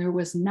states and there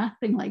was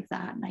nothing like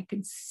that. And I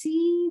could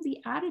see the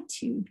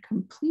attitude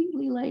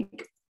completely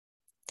like.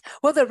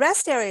 Well, the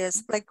rest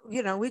areas, like,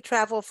 we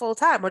travel full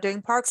time. We're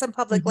doing parks and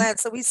public land.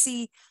 So we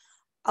see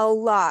a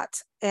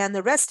lot. And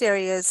the rest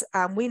areas,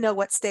 we know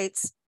what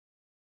states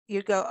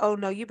you go, oh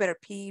no, you better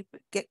pee,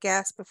 get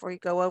gas before you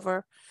go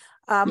over.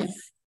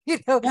 You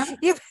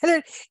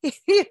better, you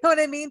know what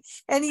I mean?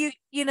 And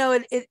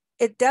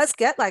it does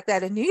get like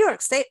that in New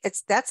York State.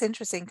 That's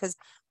interesting, because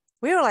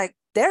we were like,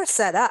 they're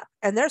set up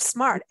and they're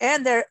smart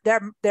and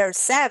they're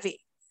savvy,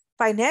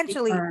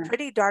 financially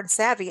pretty darn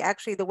savvy,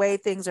 actually, the way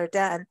things are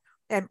done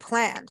and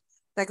planned.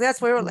 Like,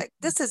 that's where we're like,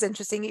 this is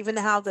interesting, even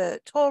how the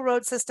toll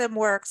road system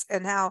works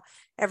and how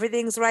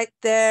everything's right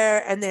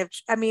there. And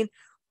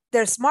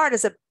they're smart.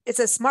 It's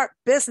a smart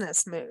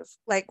business move,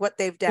 like what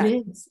they've done.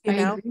 It is. I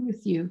agree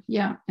with you.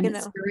 Yeah. And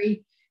it's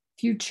very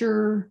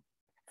future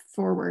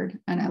forward.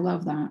 And I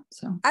love that.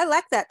 So I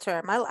like that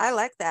term. I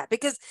like that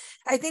because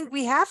I think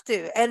we have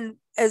to. And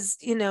as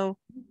you know,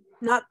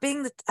 not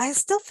being I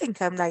still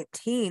think I'm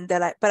 19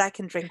 but I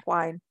can drink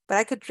wine. But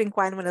I could drink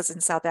wine when I was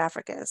in South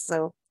Africa.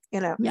 So,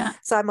 yeah.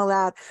 so I'm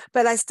allowed.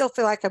 But I still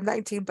feel like I'm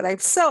 19, but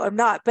I'm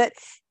not. But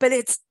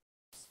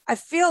I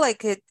feel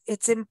like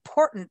it's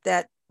important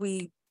that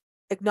we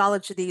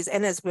acknowledge these.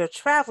 And as we're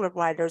traveler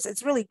writers,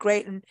 it's really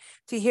great and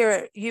to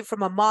hear you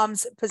from a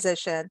mom's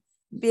position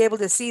be able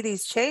to see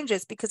these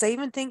changes, because I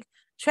even think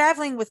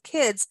traveling with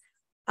kids,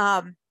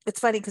 it's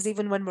funny because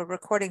even when we're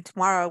recording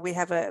tomorrow, we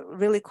have a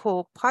really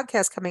cool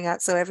podcast coming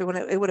out. So everyone,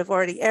 it would have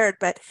already aired,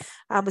 but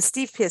with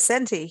Steve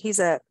Piacenti, he's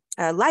a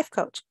life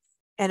coach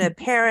and a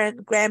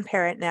parent,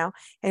 grandparent now.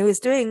 And he was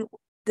doing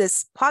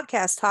this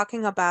podcast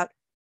talking about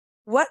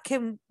what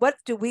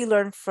do we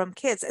learn from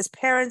kids as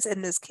parents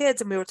and as kids?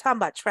 And we were talking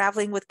about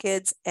traveling with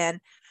kids and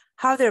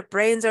how their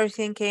brains are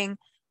thinking,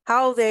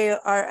 how they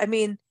are. I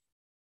mean,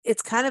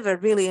 it's kind of a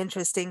really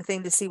interesting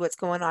thing to see what's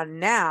going on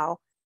now.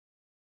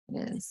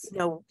 It is.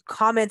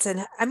 Comments,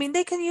 and I mean,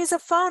 they can use a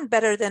phone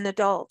better than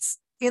adults,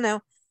 and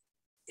a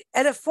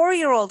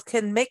 4-year-old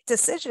can make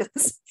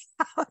decisions.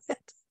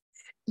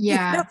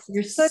 Yeah.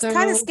 So it's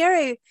kind of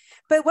scary.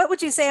 But what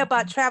would you say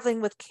about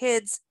traveling with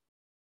kids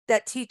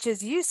that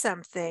teaches you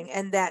something,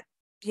 and that,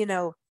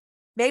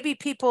 maybe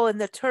people in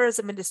the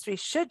tourism industry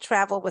should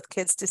travel with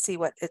kids to see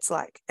what it's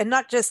like and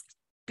not just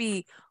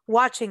be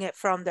watching it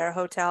from their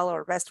hotel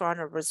or restaurant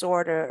or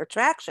resort or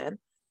attraction,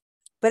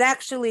 but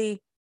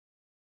actually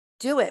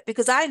do it?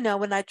 Because I know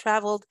when I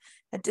traveled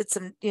and did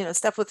some,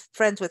 stuff with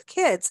friends with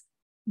kids,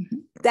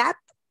 that,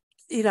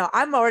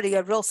 I'm already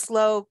a real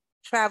slow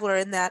traveler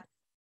in that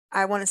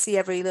I want to see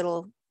every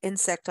little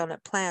insect on a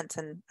plant,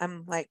 and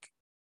I'm like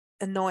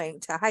annoying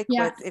to hike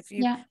with. If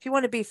you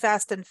want to be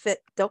fast and fit,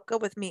 don't go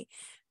with me.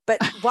 But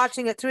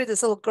watching it through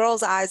this little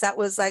girl's eyes, that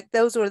was like,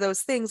 those were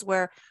those things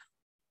where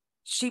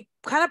she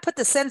kind of put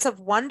the sense of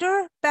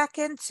wonder back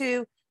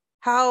into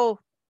how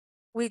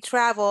we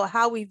travel,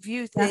 how we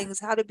view things,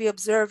 how to be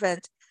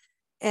observant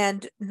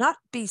and not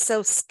be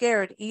so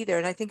scared either.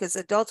 And I think as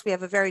adults, we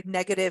have a very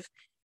negative,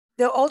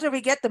 the older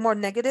we get, the more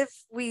negative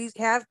we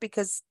have,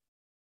 because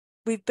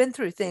we've been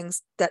through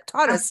things that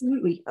taught us,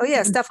 oh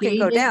yeah, stuff can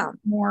go down.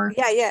 More.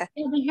 Yeah.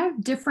 They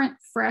have different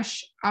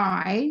fresh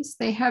eyes.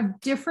 They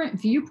have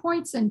different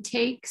viewpoints and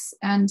takes,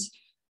 and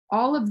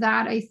all of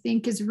that I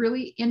think is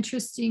really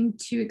interesting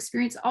to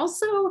experience.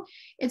 Also,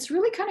 it's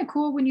really kind of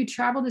cool when you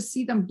travel to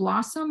see them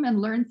blossom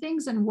and learn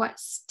things and what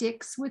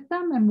sticks with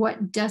them and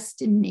what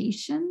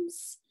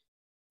destinations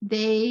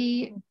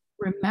they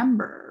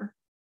remember.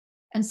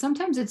 And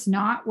sometimes it's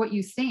not what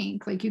you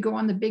think. Like you go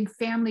on the big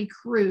family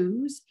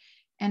cruise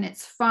and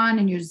it's fun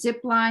and you're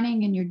zip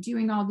lining and you're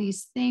doing all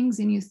these things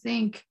and you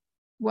think,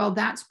 well,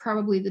 that's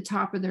probably the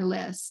top of their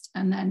list.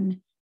 And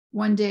then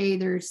one day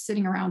they're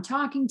sitting around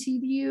talking to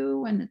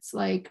you and it's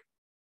like,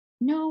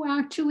 no,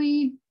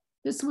 actually,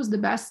 this was the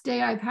best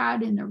day I've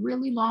had in a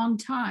really long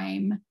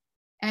time.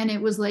 And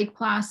it was Lake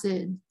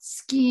Placid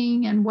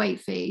skiing and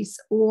Whiteface,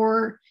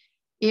 or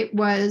it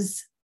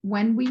was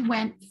when we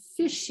went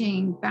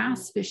fishing,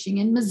 bass fishing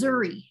in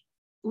Missouri,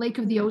 Lake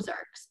of the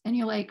Ozarks. And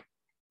you're like,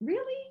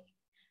 really?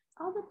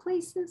 All the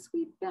places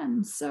we've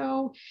been.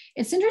 So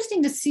it's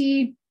interesting to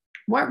see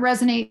what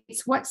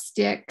resonates, what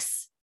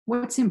sticks,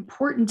 what's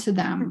important to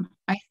them.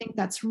 I think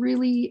that's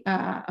really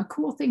a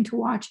cool thing to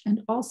watch.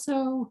 And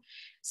also,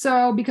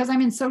 so because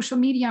I'm in social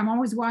media, I'm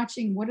always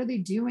watching, what are they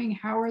doing?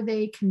 How are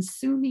they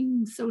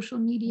consuming social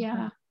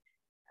media?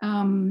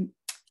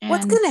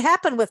 What's going to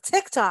happen with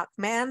TikTok,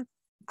 man?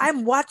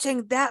 I'm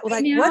watching that.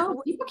 Like,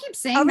 what people keep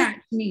saying that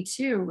to me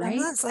too, right?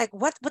 It's like,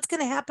 what's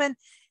going to happen?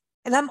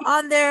 And I'm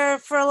on there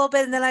for a little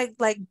bit and then I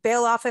like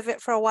bail off of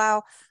it for a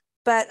while,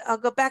 but I'll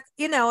go back.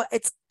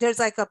 There's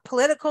like a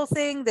political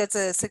thing, there's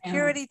a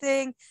security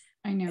thing.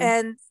 I know.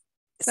 And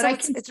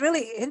but so it's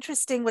really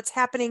interesting what's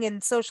happening in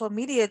social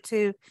media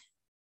to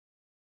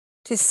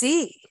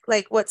see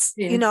like what's,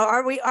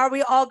 are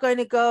we all going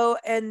to go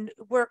and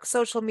work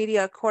social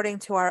media according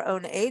to our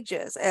own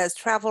ages as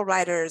travel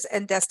writers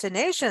and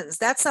destinations?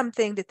 That's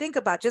something to think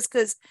about. Just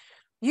because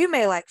you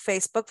may like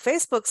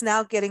Facebook's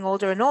now getting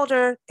older and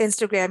older,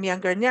 Instagram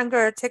younger and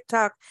younger,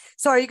 TikTok.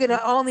 So are you going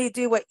to only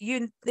do what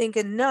you think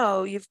and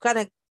know? You've got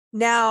to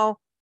now,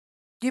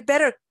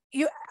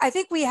 I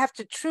think we have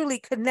to truly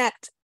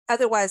connect.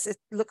 Otherwise it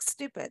looks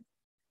stupid.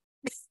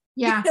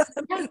 Yeah,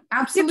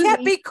 absolutely. You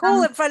can't be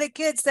cool in front of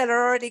kids that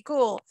are already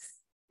cool.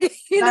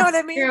 You know what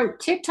I mean? True.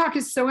 TikTok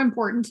is so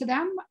important to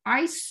them.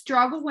 I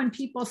struggle when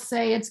people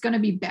say it's going to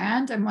be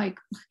banned. I'm like,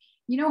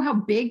 you know how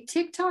big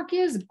TikTok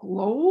is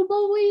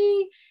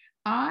globally?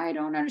 I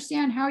don't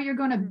understand how you're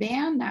going to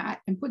ban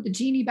that and put the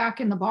genie back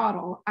in the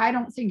bottle. I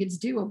don't think it's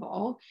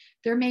doable.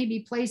 There may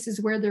be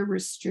places where they're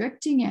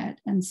restricting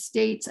it, and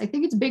states, I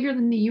think it's bigger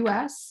than the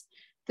US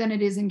than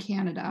it is in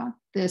Canada,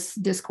 this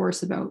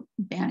discourse about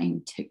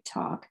banning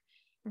TikTok.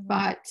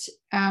 But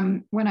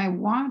when I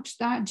watch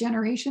that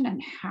generation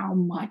and how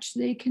much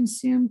they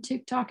consume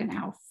TikTok and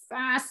how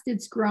fast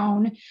it's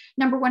grown,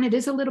 number one, it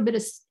is a little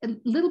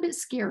bit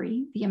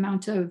scary, the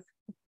amount of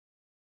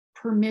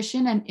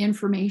permission and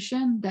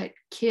information that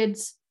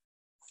kids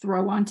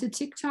throw onto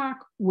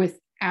TikTok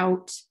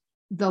without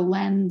the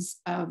lens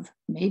of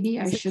maybe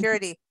I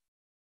Security.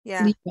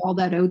 should leave all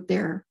that out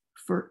there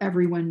for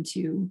everyone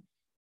to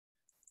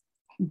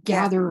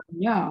gather or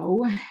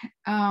know.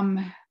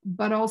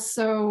 But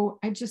also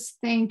I just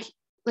think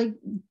like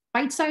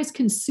bite-sized,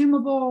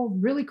 consumable,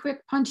 really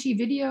quick, punchy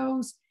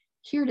videos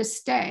here to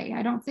stay.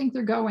 I don't think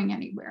they're going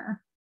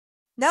anywhere.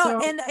 No,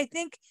 and I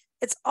think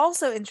it's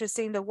also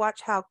interesting to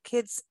watch how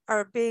kids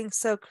are being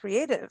so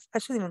creative. I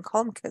shouldn't even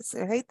call them kids.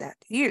 I hate that.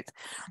 Youth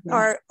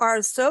are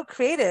so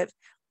creative.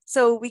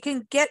 So we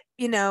can get,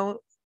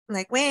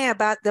 like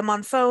about them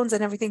on phones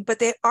and everything, but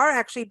they are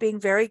actually being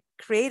very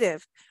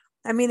creative.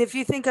 I mean, if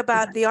you think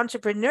about the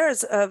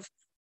entrepreneurs of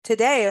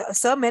today,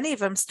 so many of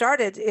them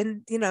started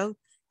in,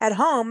 at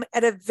home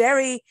at a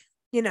very,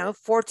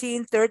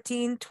 14,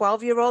 13,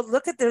 12-year-old.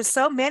 Look at, there's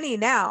so many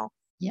now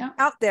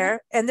out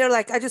there, and they're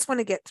like, I just want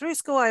to get through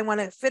school. I want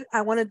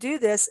to do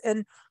this.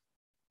 And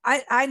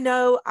I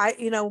know,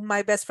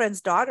 my best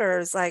friend's daughter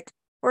is like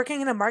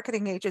working in a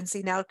marketing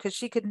agency now because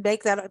she could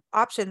make that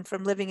option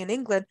from living in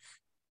England.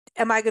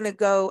 Am I going to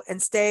go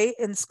and stay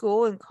in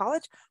school and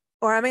college,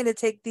 or am I going to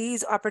take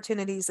these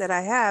opportunities that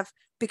I have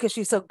because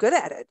she's so good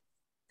at it?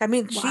 I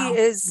mean, she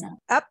is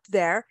up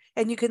there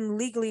and you can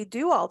legally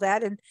do all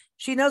that. And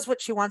she knows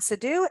what she wants to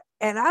do.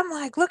 And I'm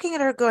like looking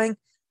at her going,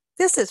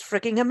 this is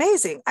freaking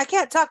amazing. I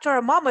can't talk to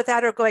her mom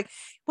without her going,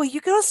 well,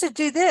 you can also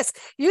do this.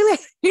 You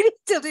need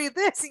to do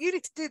this. You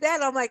need to do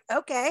that. I'm like,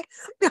 okay,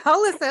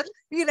 I'll listen,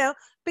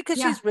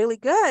 because she's really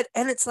good.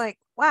 And it's like,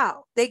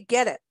 wow, they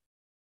get it.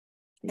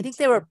 I think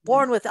they were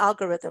born with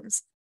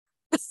algorithms.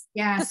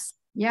 Yes.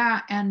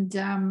 Yeah.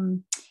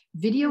 And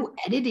video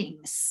editing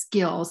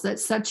skills,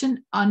 that's such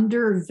an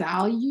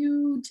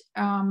undervalued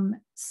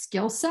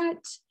skill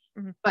set,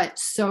 but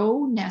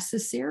so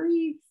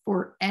necessary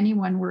for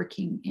anyone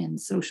working in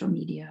social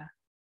media.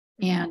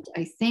 And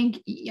I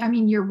think,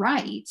 you're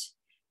right.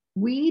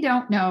 We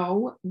don't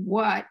know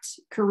what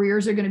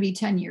careers are going to be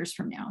 10 years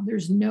from now.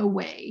 There's no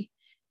way.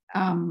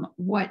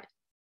 What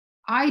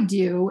I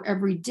do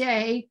every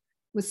day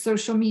with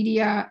social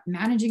media,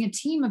 managing a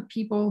team of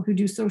people who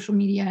do social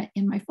media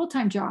in my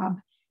full-time job,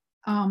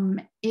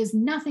 is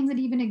nothing that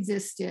even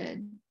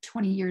existed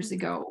 20 years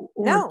ago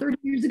or 30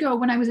 years ago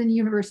when I was in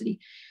university.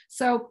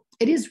 So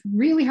it is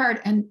really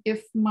hard. And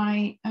if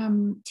my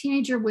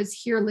teenager was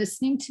here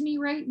listening to me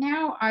right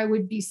now, I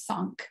would be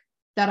sunk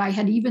that I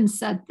had even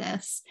said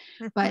this.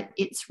 But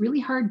it's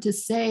really hard to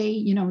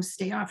say,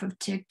 stay off of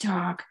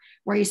TikTok.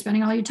 Why are you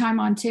spending all your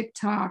time on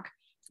TikTok?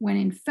 When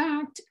in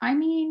fact,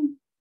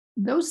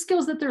 those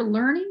skills that they're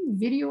learning,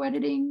 video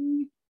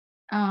editing,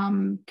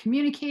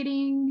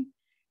 communicating,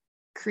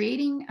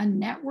 creating a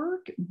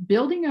network,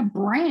 building a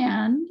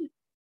brand.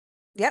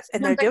 Yep.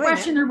 And they're doing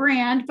question their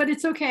brand, but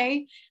it's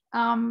okay.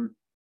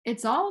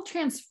 It's all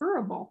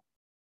transferable.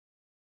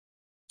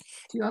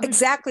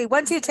 Exactly.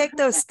 Once you take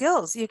those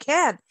skills, you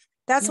can.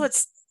 That's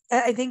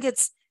I think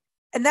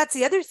and that's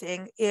the other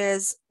thing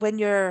is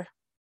when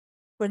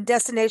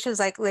destinations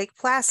like Lake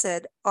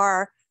Placid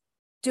are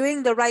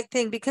doing the right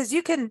thing, because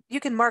you can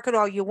market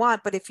all you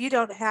want, but if you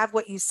don't have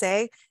what you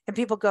say and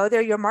people go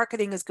there, your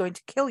marketing is going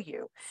to kill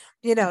you.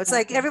 It's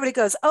like everybody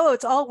goes, oh,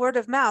 it's all word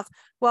of mouth.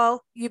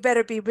 Well, you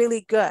better be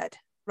really good,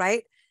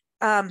 right?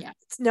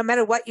 No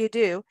matter what you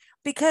do,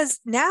 because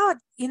now,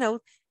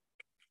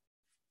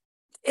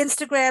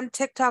 Instagram,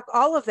 TikTok,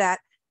 all of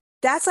that,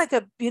 that's like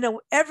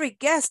every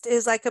guest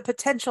is like a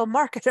potential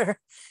marketer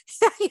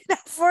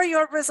for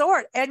your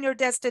resort and your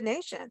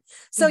destination.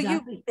 So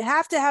you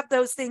have to have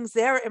those things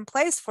there in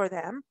place for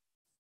them,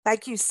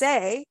 like you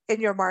say,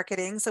 in your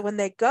marketing. So when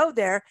they go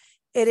there,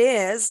 it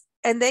is,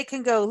 and they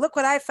can go, look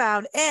what I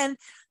found. And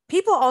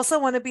people also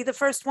want to be the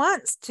first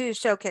ones to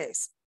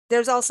showcase.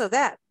 There's also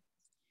that.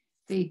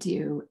 They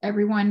do.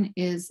 Everyone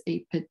is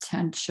a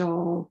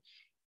potential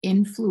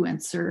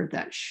influencer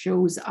that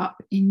shows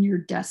up in your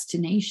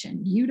destination.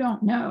 You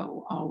don't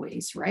know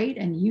always, right?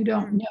 And you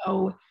don't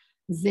know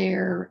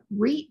their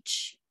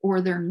reach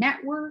or their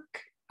network.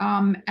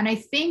 And I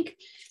think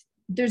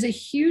there's a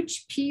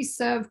huge piece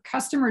of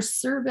customer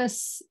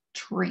service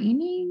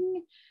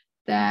training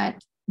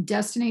that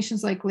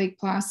destinations like Lake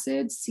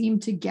Placid seem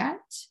to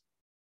get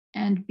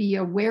and be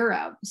aware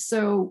of.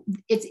 So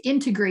it's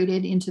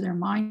integrated into their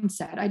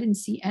mindset. I didn't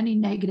see any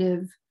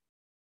negative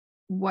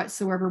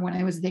whatsoever when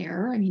I was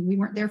there. We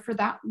weren't there for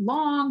that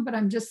long, but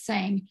I'm just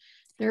saying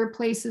there are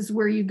places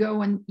where you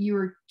go and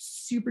you're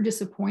super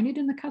disappointed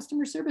in the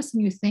customer service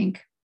and you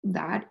think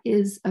that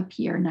is a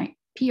PR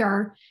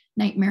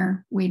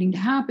nightmare waiting to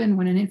happen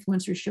when an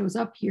influencer shows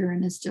up here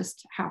and is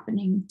just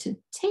happening to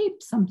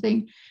tape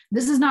something.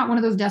 This is not one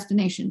of those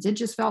destinations. It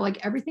just felt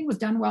like everything was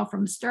done well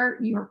from the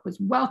start. New York was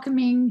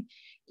welcoming,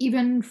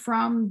 even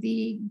from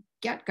the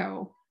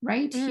get-go,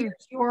 right?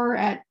 Here's your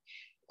at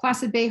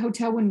Placid Bay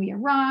Hotel when we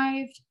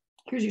arrived.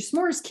 here's your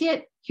s'mores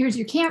kit. Here's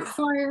your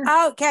campfire.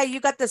 Okay, you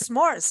got the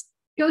s'mores.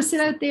 Go sit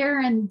out there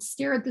and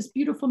stare at this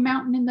beautiful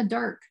mountain in the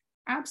dark.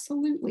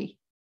 Absolutely.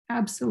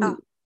 Absolutely. Oh.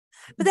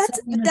 But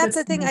that's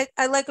the thing.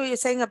 I like what you're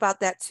saying about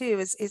that too,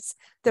 is it's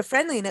the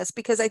friendliness,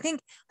 because I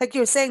think, like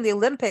you were saying, the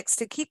Olympics,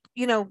 to keep,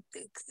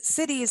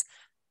 cities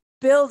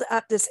build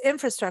up this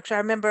infrastructure. I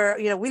remember,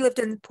 we lived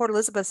in Port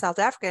Elizabeth, South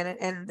Africa,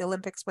 and the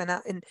Olympics went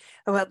out, and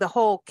the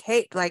whole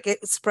Cape, like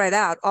it spread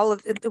out. All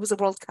of it was a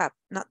World Cup,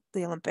 not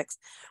the Olympics,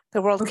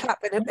 the World Cup,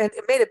 and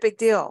it made a big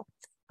deal.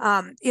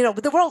 But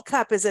the World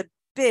Cup is a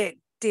big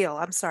deal.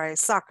 I'm sorry,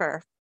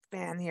 soccer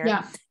fan here.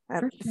 Yeah.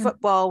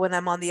 Football when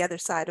I'm on the other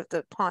side of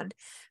the pond,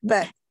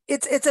 but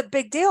it's a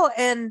big deal.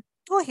 And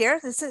here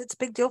it's a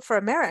big deal for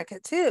America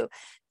too,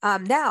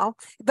 now.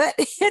 But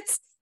it's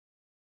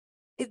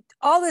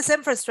all this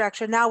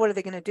infrastructure. Now, what are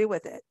they going to do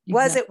with it? Exactly.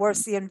 Was it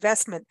worth the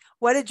investment?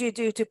 What did you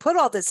do to put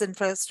all this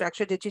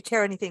infrastructure? Did you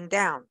tear anything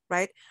down?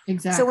 Right.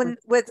 Exactly. So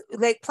with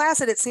Lake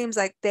Placid, it seems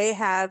like they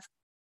have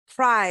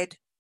pride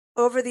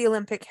over the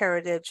Olympic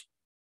heritage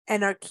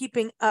and are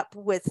keeping up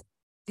with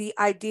the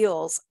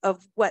ideals of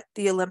what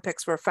the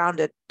Olympics were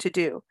founded to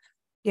do,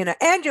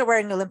 and you're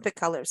wearing Olympic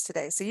colors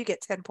today, so you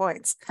get 10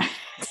 points.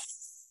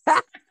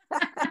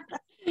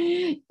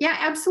 Yeah,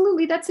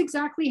 absolutely. That's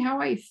exactly how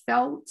I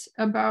felt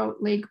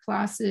about Lake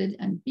Placid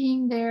and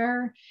being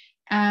there,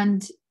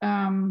 and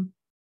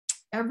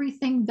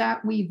everything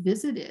that we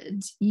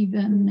visited,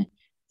 even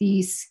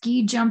the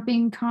ski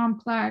jumping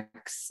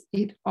complex,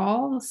 it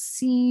all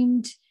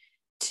seemed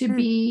to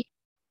be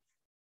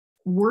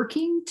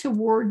working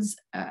towards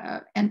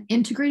an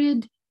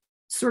integrated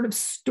sort of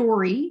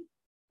story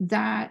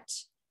that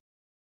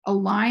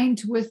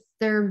aligned with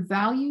their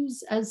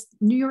values as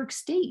New York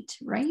State,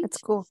 right? That's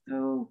cool.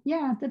 So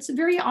yeah, that's a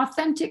very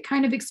authentic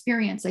kind of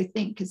experience, I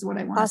think, is what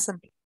I want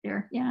awesome. to say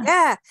there. Yeah.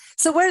 Yeah.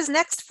 So where's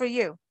next for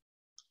you?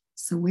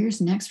 So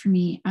where's next for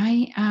me?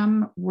 I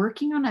am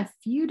working on a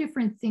few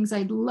different things.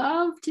 I'd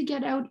love to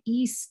get out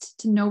east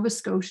to Nova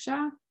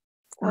Scotia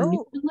or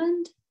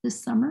Newfoundland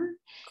this summer.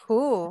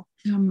 Cool.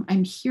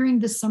 I'm hearing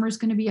this summer is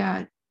going to be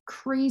a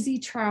crazy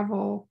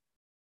travel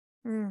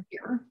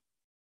year.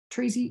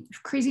 Crazy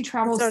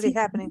travel. It's already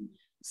happening.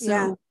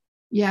 So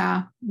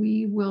yeah,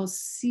 we will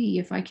see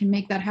if I can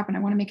make that happen. I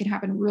want to make it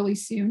happen really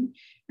soon.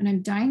 And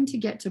I'm dying to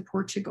get to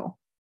Portugal.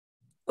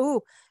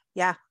 Oh,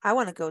 yeah. I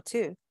want to go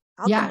too.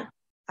 I'll go.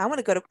 I want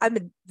to go to,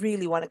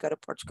 really want to go to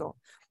Portugal.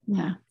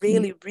 Yeah.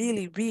 Really,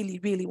 really, really,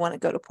 really want to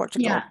go to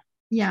Portugal. Yeah.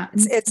 Yeah.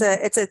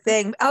 It's a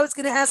thing. I was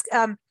going to ask,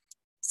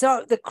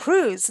 so the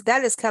cruise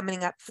that is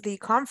coming up for the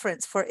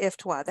conference for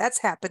IFWTWA,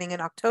 that's happening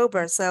in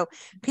October. So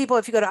people,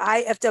 if you go to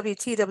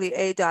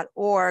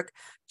IFWTWA.org,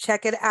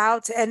 check it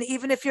out. And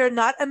even if you're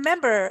not a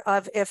member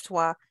of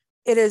IFWTWA,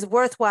 it is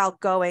worthwhile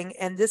going.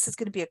 And this is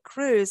going to be a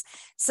cruise.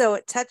 So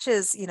it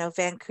touches,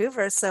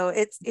 Vancouver. So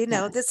it's,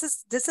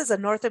 this is a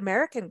North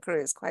American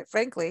cruise, quite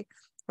frankly.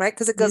 Right,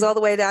 because it goes all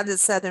the way down to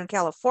Southern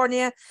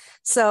California.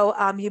 So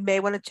you may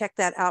want to check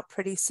that out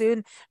pretty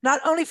soon, not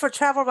only for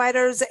travel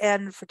writers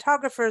and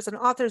photographers and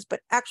authors,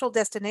 but actual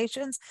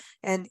destinations.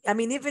 And I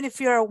mean, even if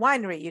you're a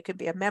winery, you can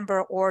be a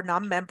member or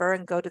non-member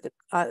and go to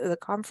the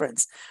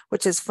conference,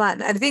 which is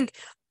fun. And I think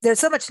there's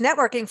so much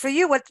networking for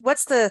you.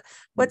 What's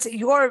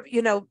your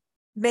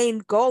main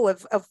goal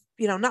of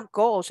not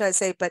goal, should I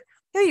say, but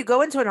you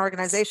go into an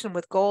organization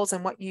with goals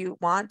and what you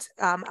want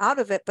out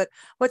of it, but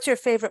what's your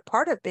favorite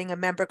part of being a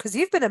member? Because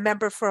you've been a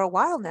member for a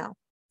while now.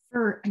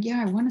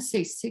 I want to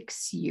say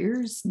 6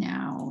 years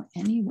now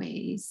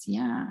anyways.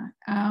 Yeah.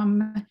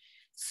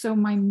 So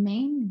my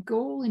main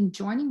goal in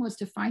joining was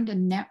to find a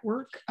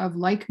network of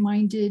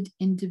like-minded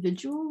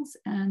individuals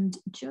and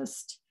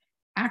just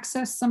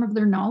access some of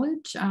their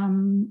knowledge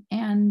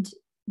and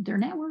their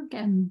network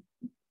and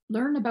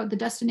learn about the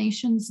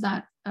destinations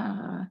that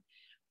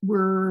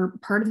were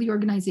part of the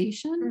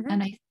organization. Mm-hmm.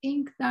 And I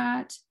think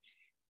that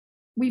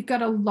we've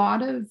got a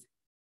lot of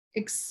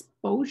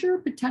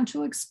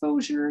potential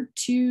exposure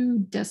to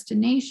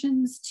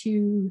destinations,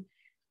 to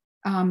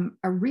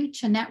a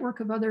reach, a network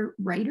of other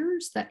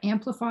writers that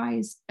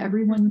amplifies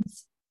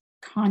everyone's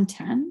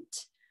content,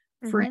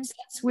 for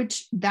instance,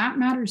 which that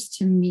matters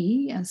to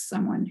me as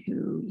someone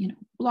who,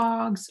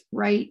 blogs,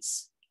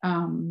 writes,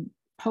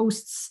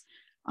 posts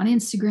on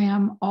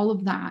Instagram, all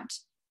of that.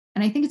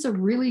 And I think it's a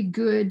really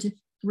good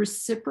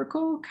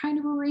reciprocal kind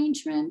of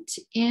arrangement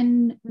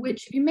in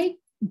which you make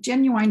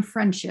genuine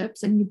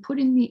friendships and you put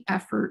in the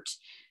effort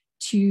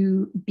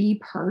to be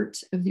part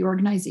of the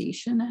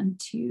organization and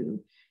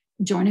to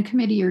join a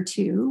committee or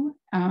two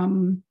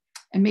and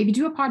maybe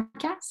do a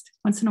podcast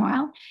once in a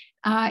while.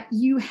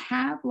 You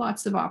have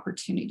lots of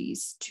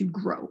opportunities to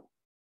grow.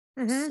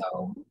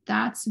 So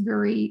that's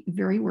very,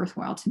 very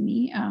worthwhile to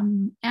me.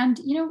 And,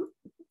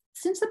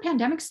 since the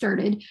pandemic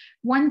started,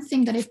 one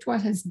thing that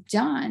IFWTWA has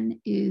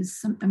done is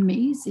some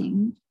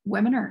amazing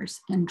webinars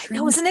and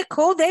training. Wasn't it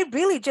cool? They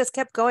really just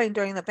kept going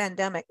during the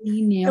pandemic.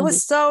 It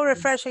was so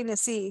refreshing to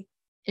see.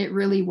 It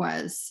really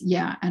was.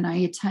 Yeah. And I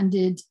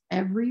attended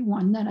every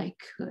one that I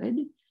could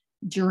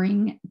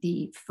during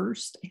the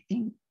first, I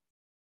think,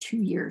 2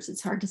 years.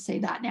 It's hard to say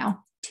that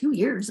now. 2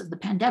 years of the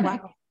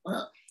pandemic.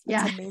 Wow.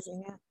 Yeah. That's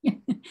amazing. Yeah.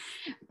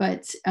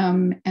 But,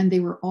 and they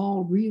were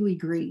all really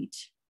great.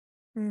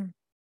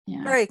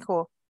 Yeah. Very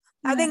cool.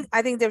 Yeah.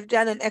 I think they've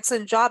done an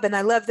excellent job. And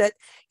I love that,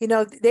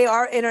 they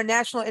are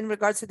international in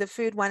regards to the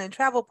food, wine, and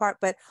travel part,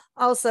 but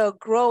also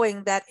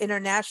growing that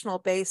international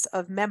base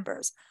of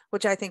members,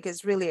 which I think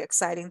is really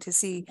exciting to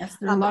see. Yes,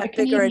 there are a lot of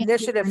bigger Canadians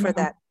initiative for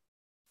that.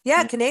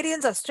 Yeah,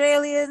 Canadians,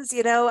 Australians,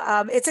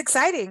 it's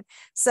exciting.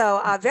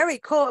 So very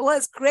cool. Well,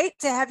 it's great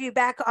to have you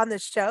back on the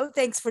show.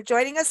 Thanks for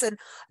joining us and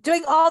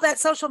doing all that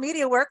social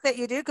media work that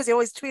you do, because you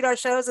always tweet our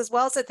shows as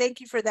well. So thank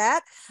you for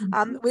that.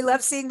 We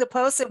love seeing the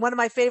posts. And one of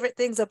my favorite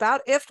things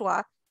about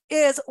IFWTWA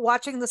is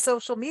watching the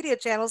social media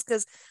channels,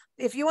 because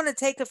if you want to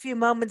take a few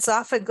moments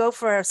off and go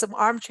for some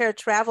armchair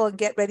travel and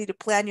get ready to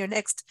plan your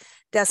next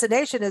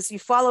destination, is you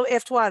follow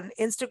IFWTWA on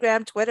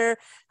Instagram, Twitter,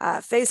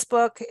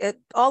 Facebook,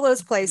 all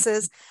those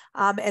places.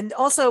 And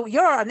also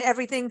you're on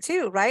everything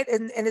too, right?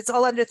 And it's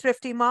all under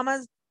Thrifty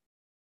Mamas.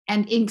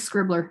 And Ink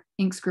Scribbler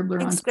on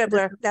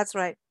Twitter, that's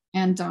right.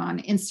 and on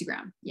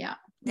Instagram. Yeah.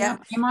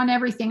 I'm on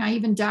everything. I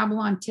even dabble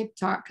on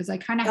TikTok because I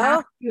kind of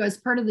have to as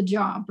part of the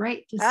job,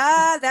 right?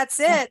 That's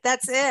it.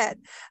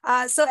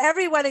 So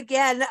everyone,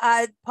 again,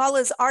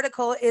 Paula's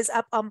article is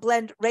up on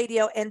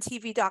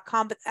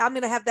blendradioandtv.com, but I'm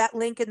going to have that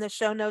link in the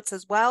show notes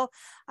as well.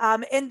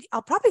 And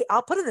I'll put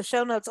in the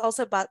show notes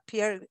also about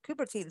Pierre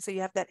Coubertin, so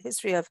you have that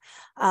history of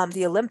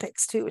the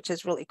Olympics too, which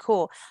is really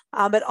cool.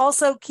 But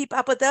also keep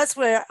up with us.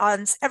 We're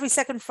on every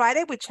second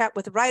Friday. We chat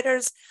with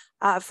writers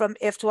from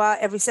IFWTWA.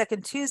 Every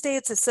second Tuesday,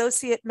 it's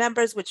associate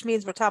members, which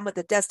means we're talking with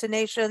the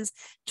destinations,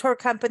 tour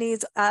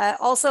companies.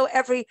 Also,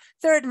 every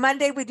third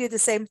Monday, we do the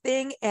same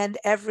thing. And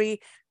every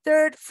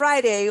third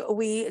Friday,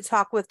 we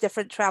talk with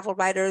different travel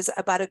writers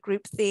about a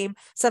group theme.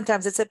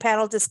 Sometimes it's a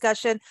panel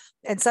discussion,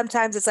 and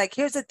sometimes it's like,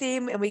 here's a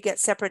theme, and we get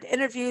separate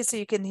interviews so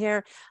you can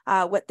hear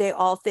what they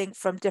all think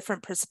from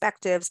different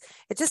perspectives.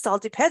 It just all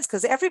depends,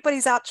 because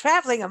everybody's out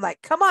traveling. I'm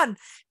like, come on,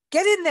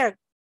 get in there,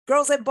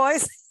 girls and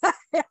boys.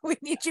 We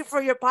need you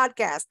for your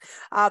podcast.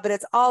 But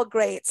it's all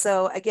great.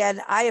 So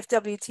again,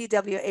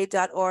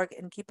 IFWTWA.org,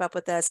 and keep up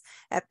with us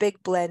at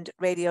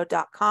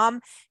bigblendradio.com.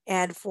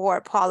 And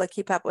for Paula,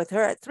 keep up with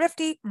her at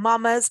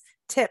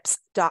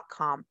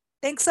thriftymamatips.com.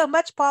 Thanks so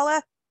much,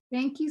 Paula.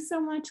 Thank you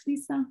so much,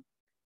 Lisa.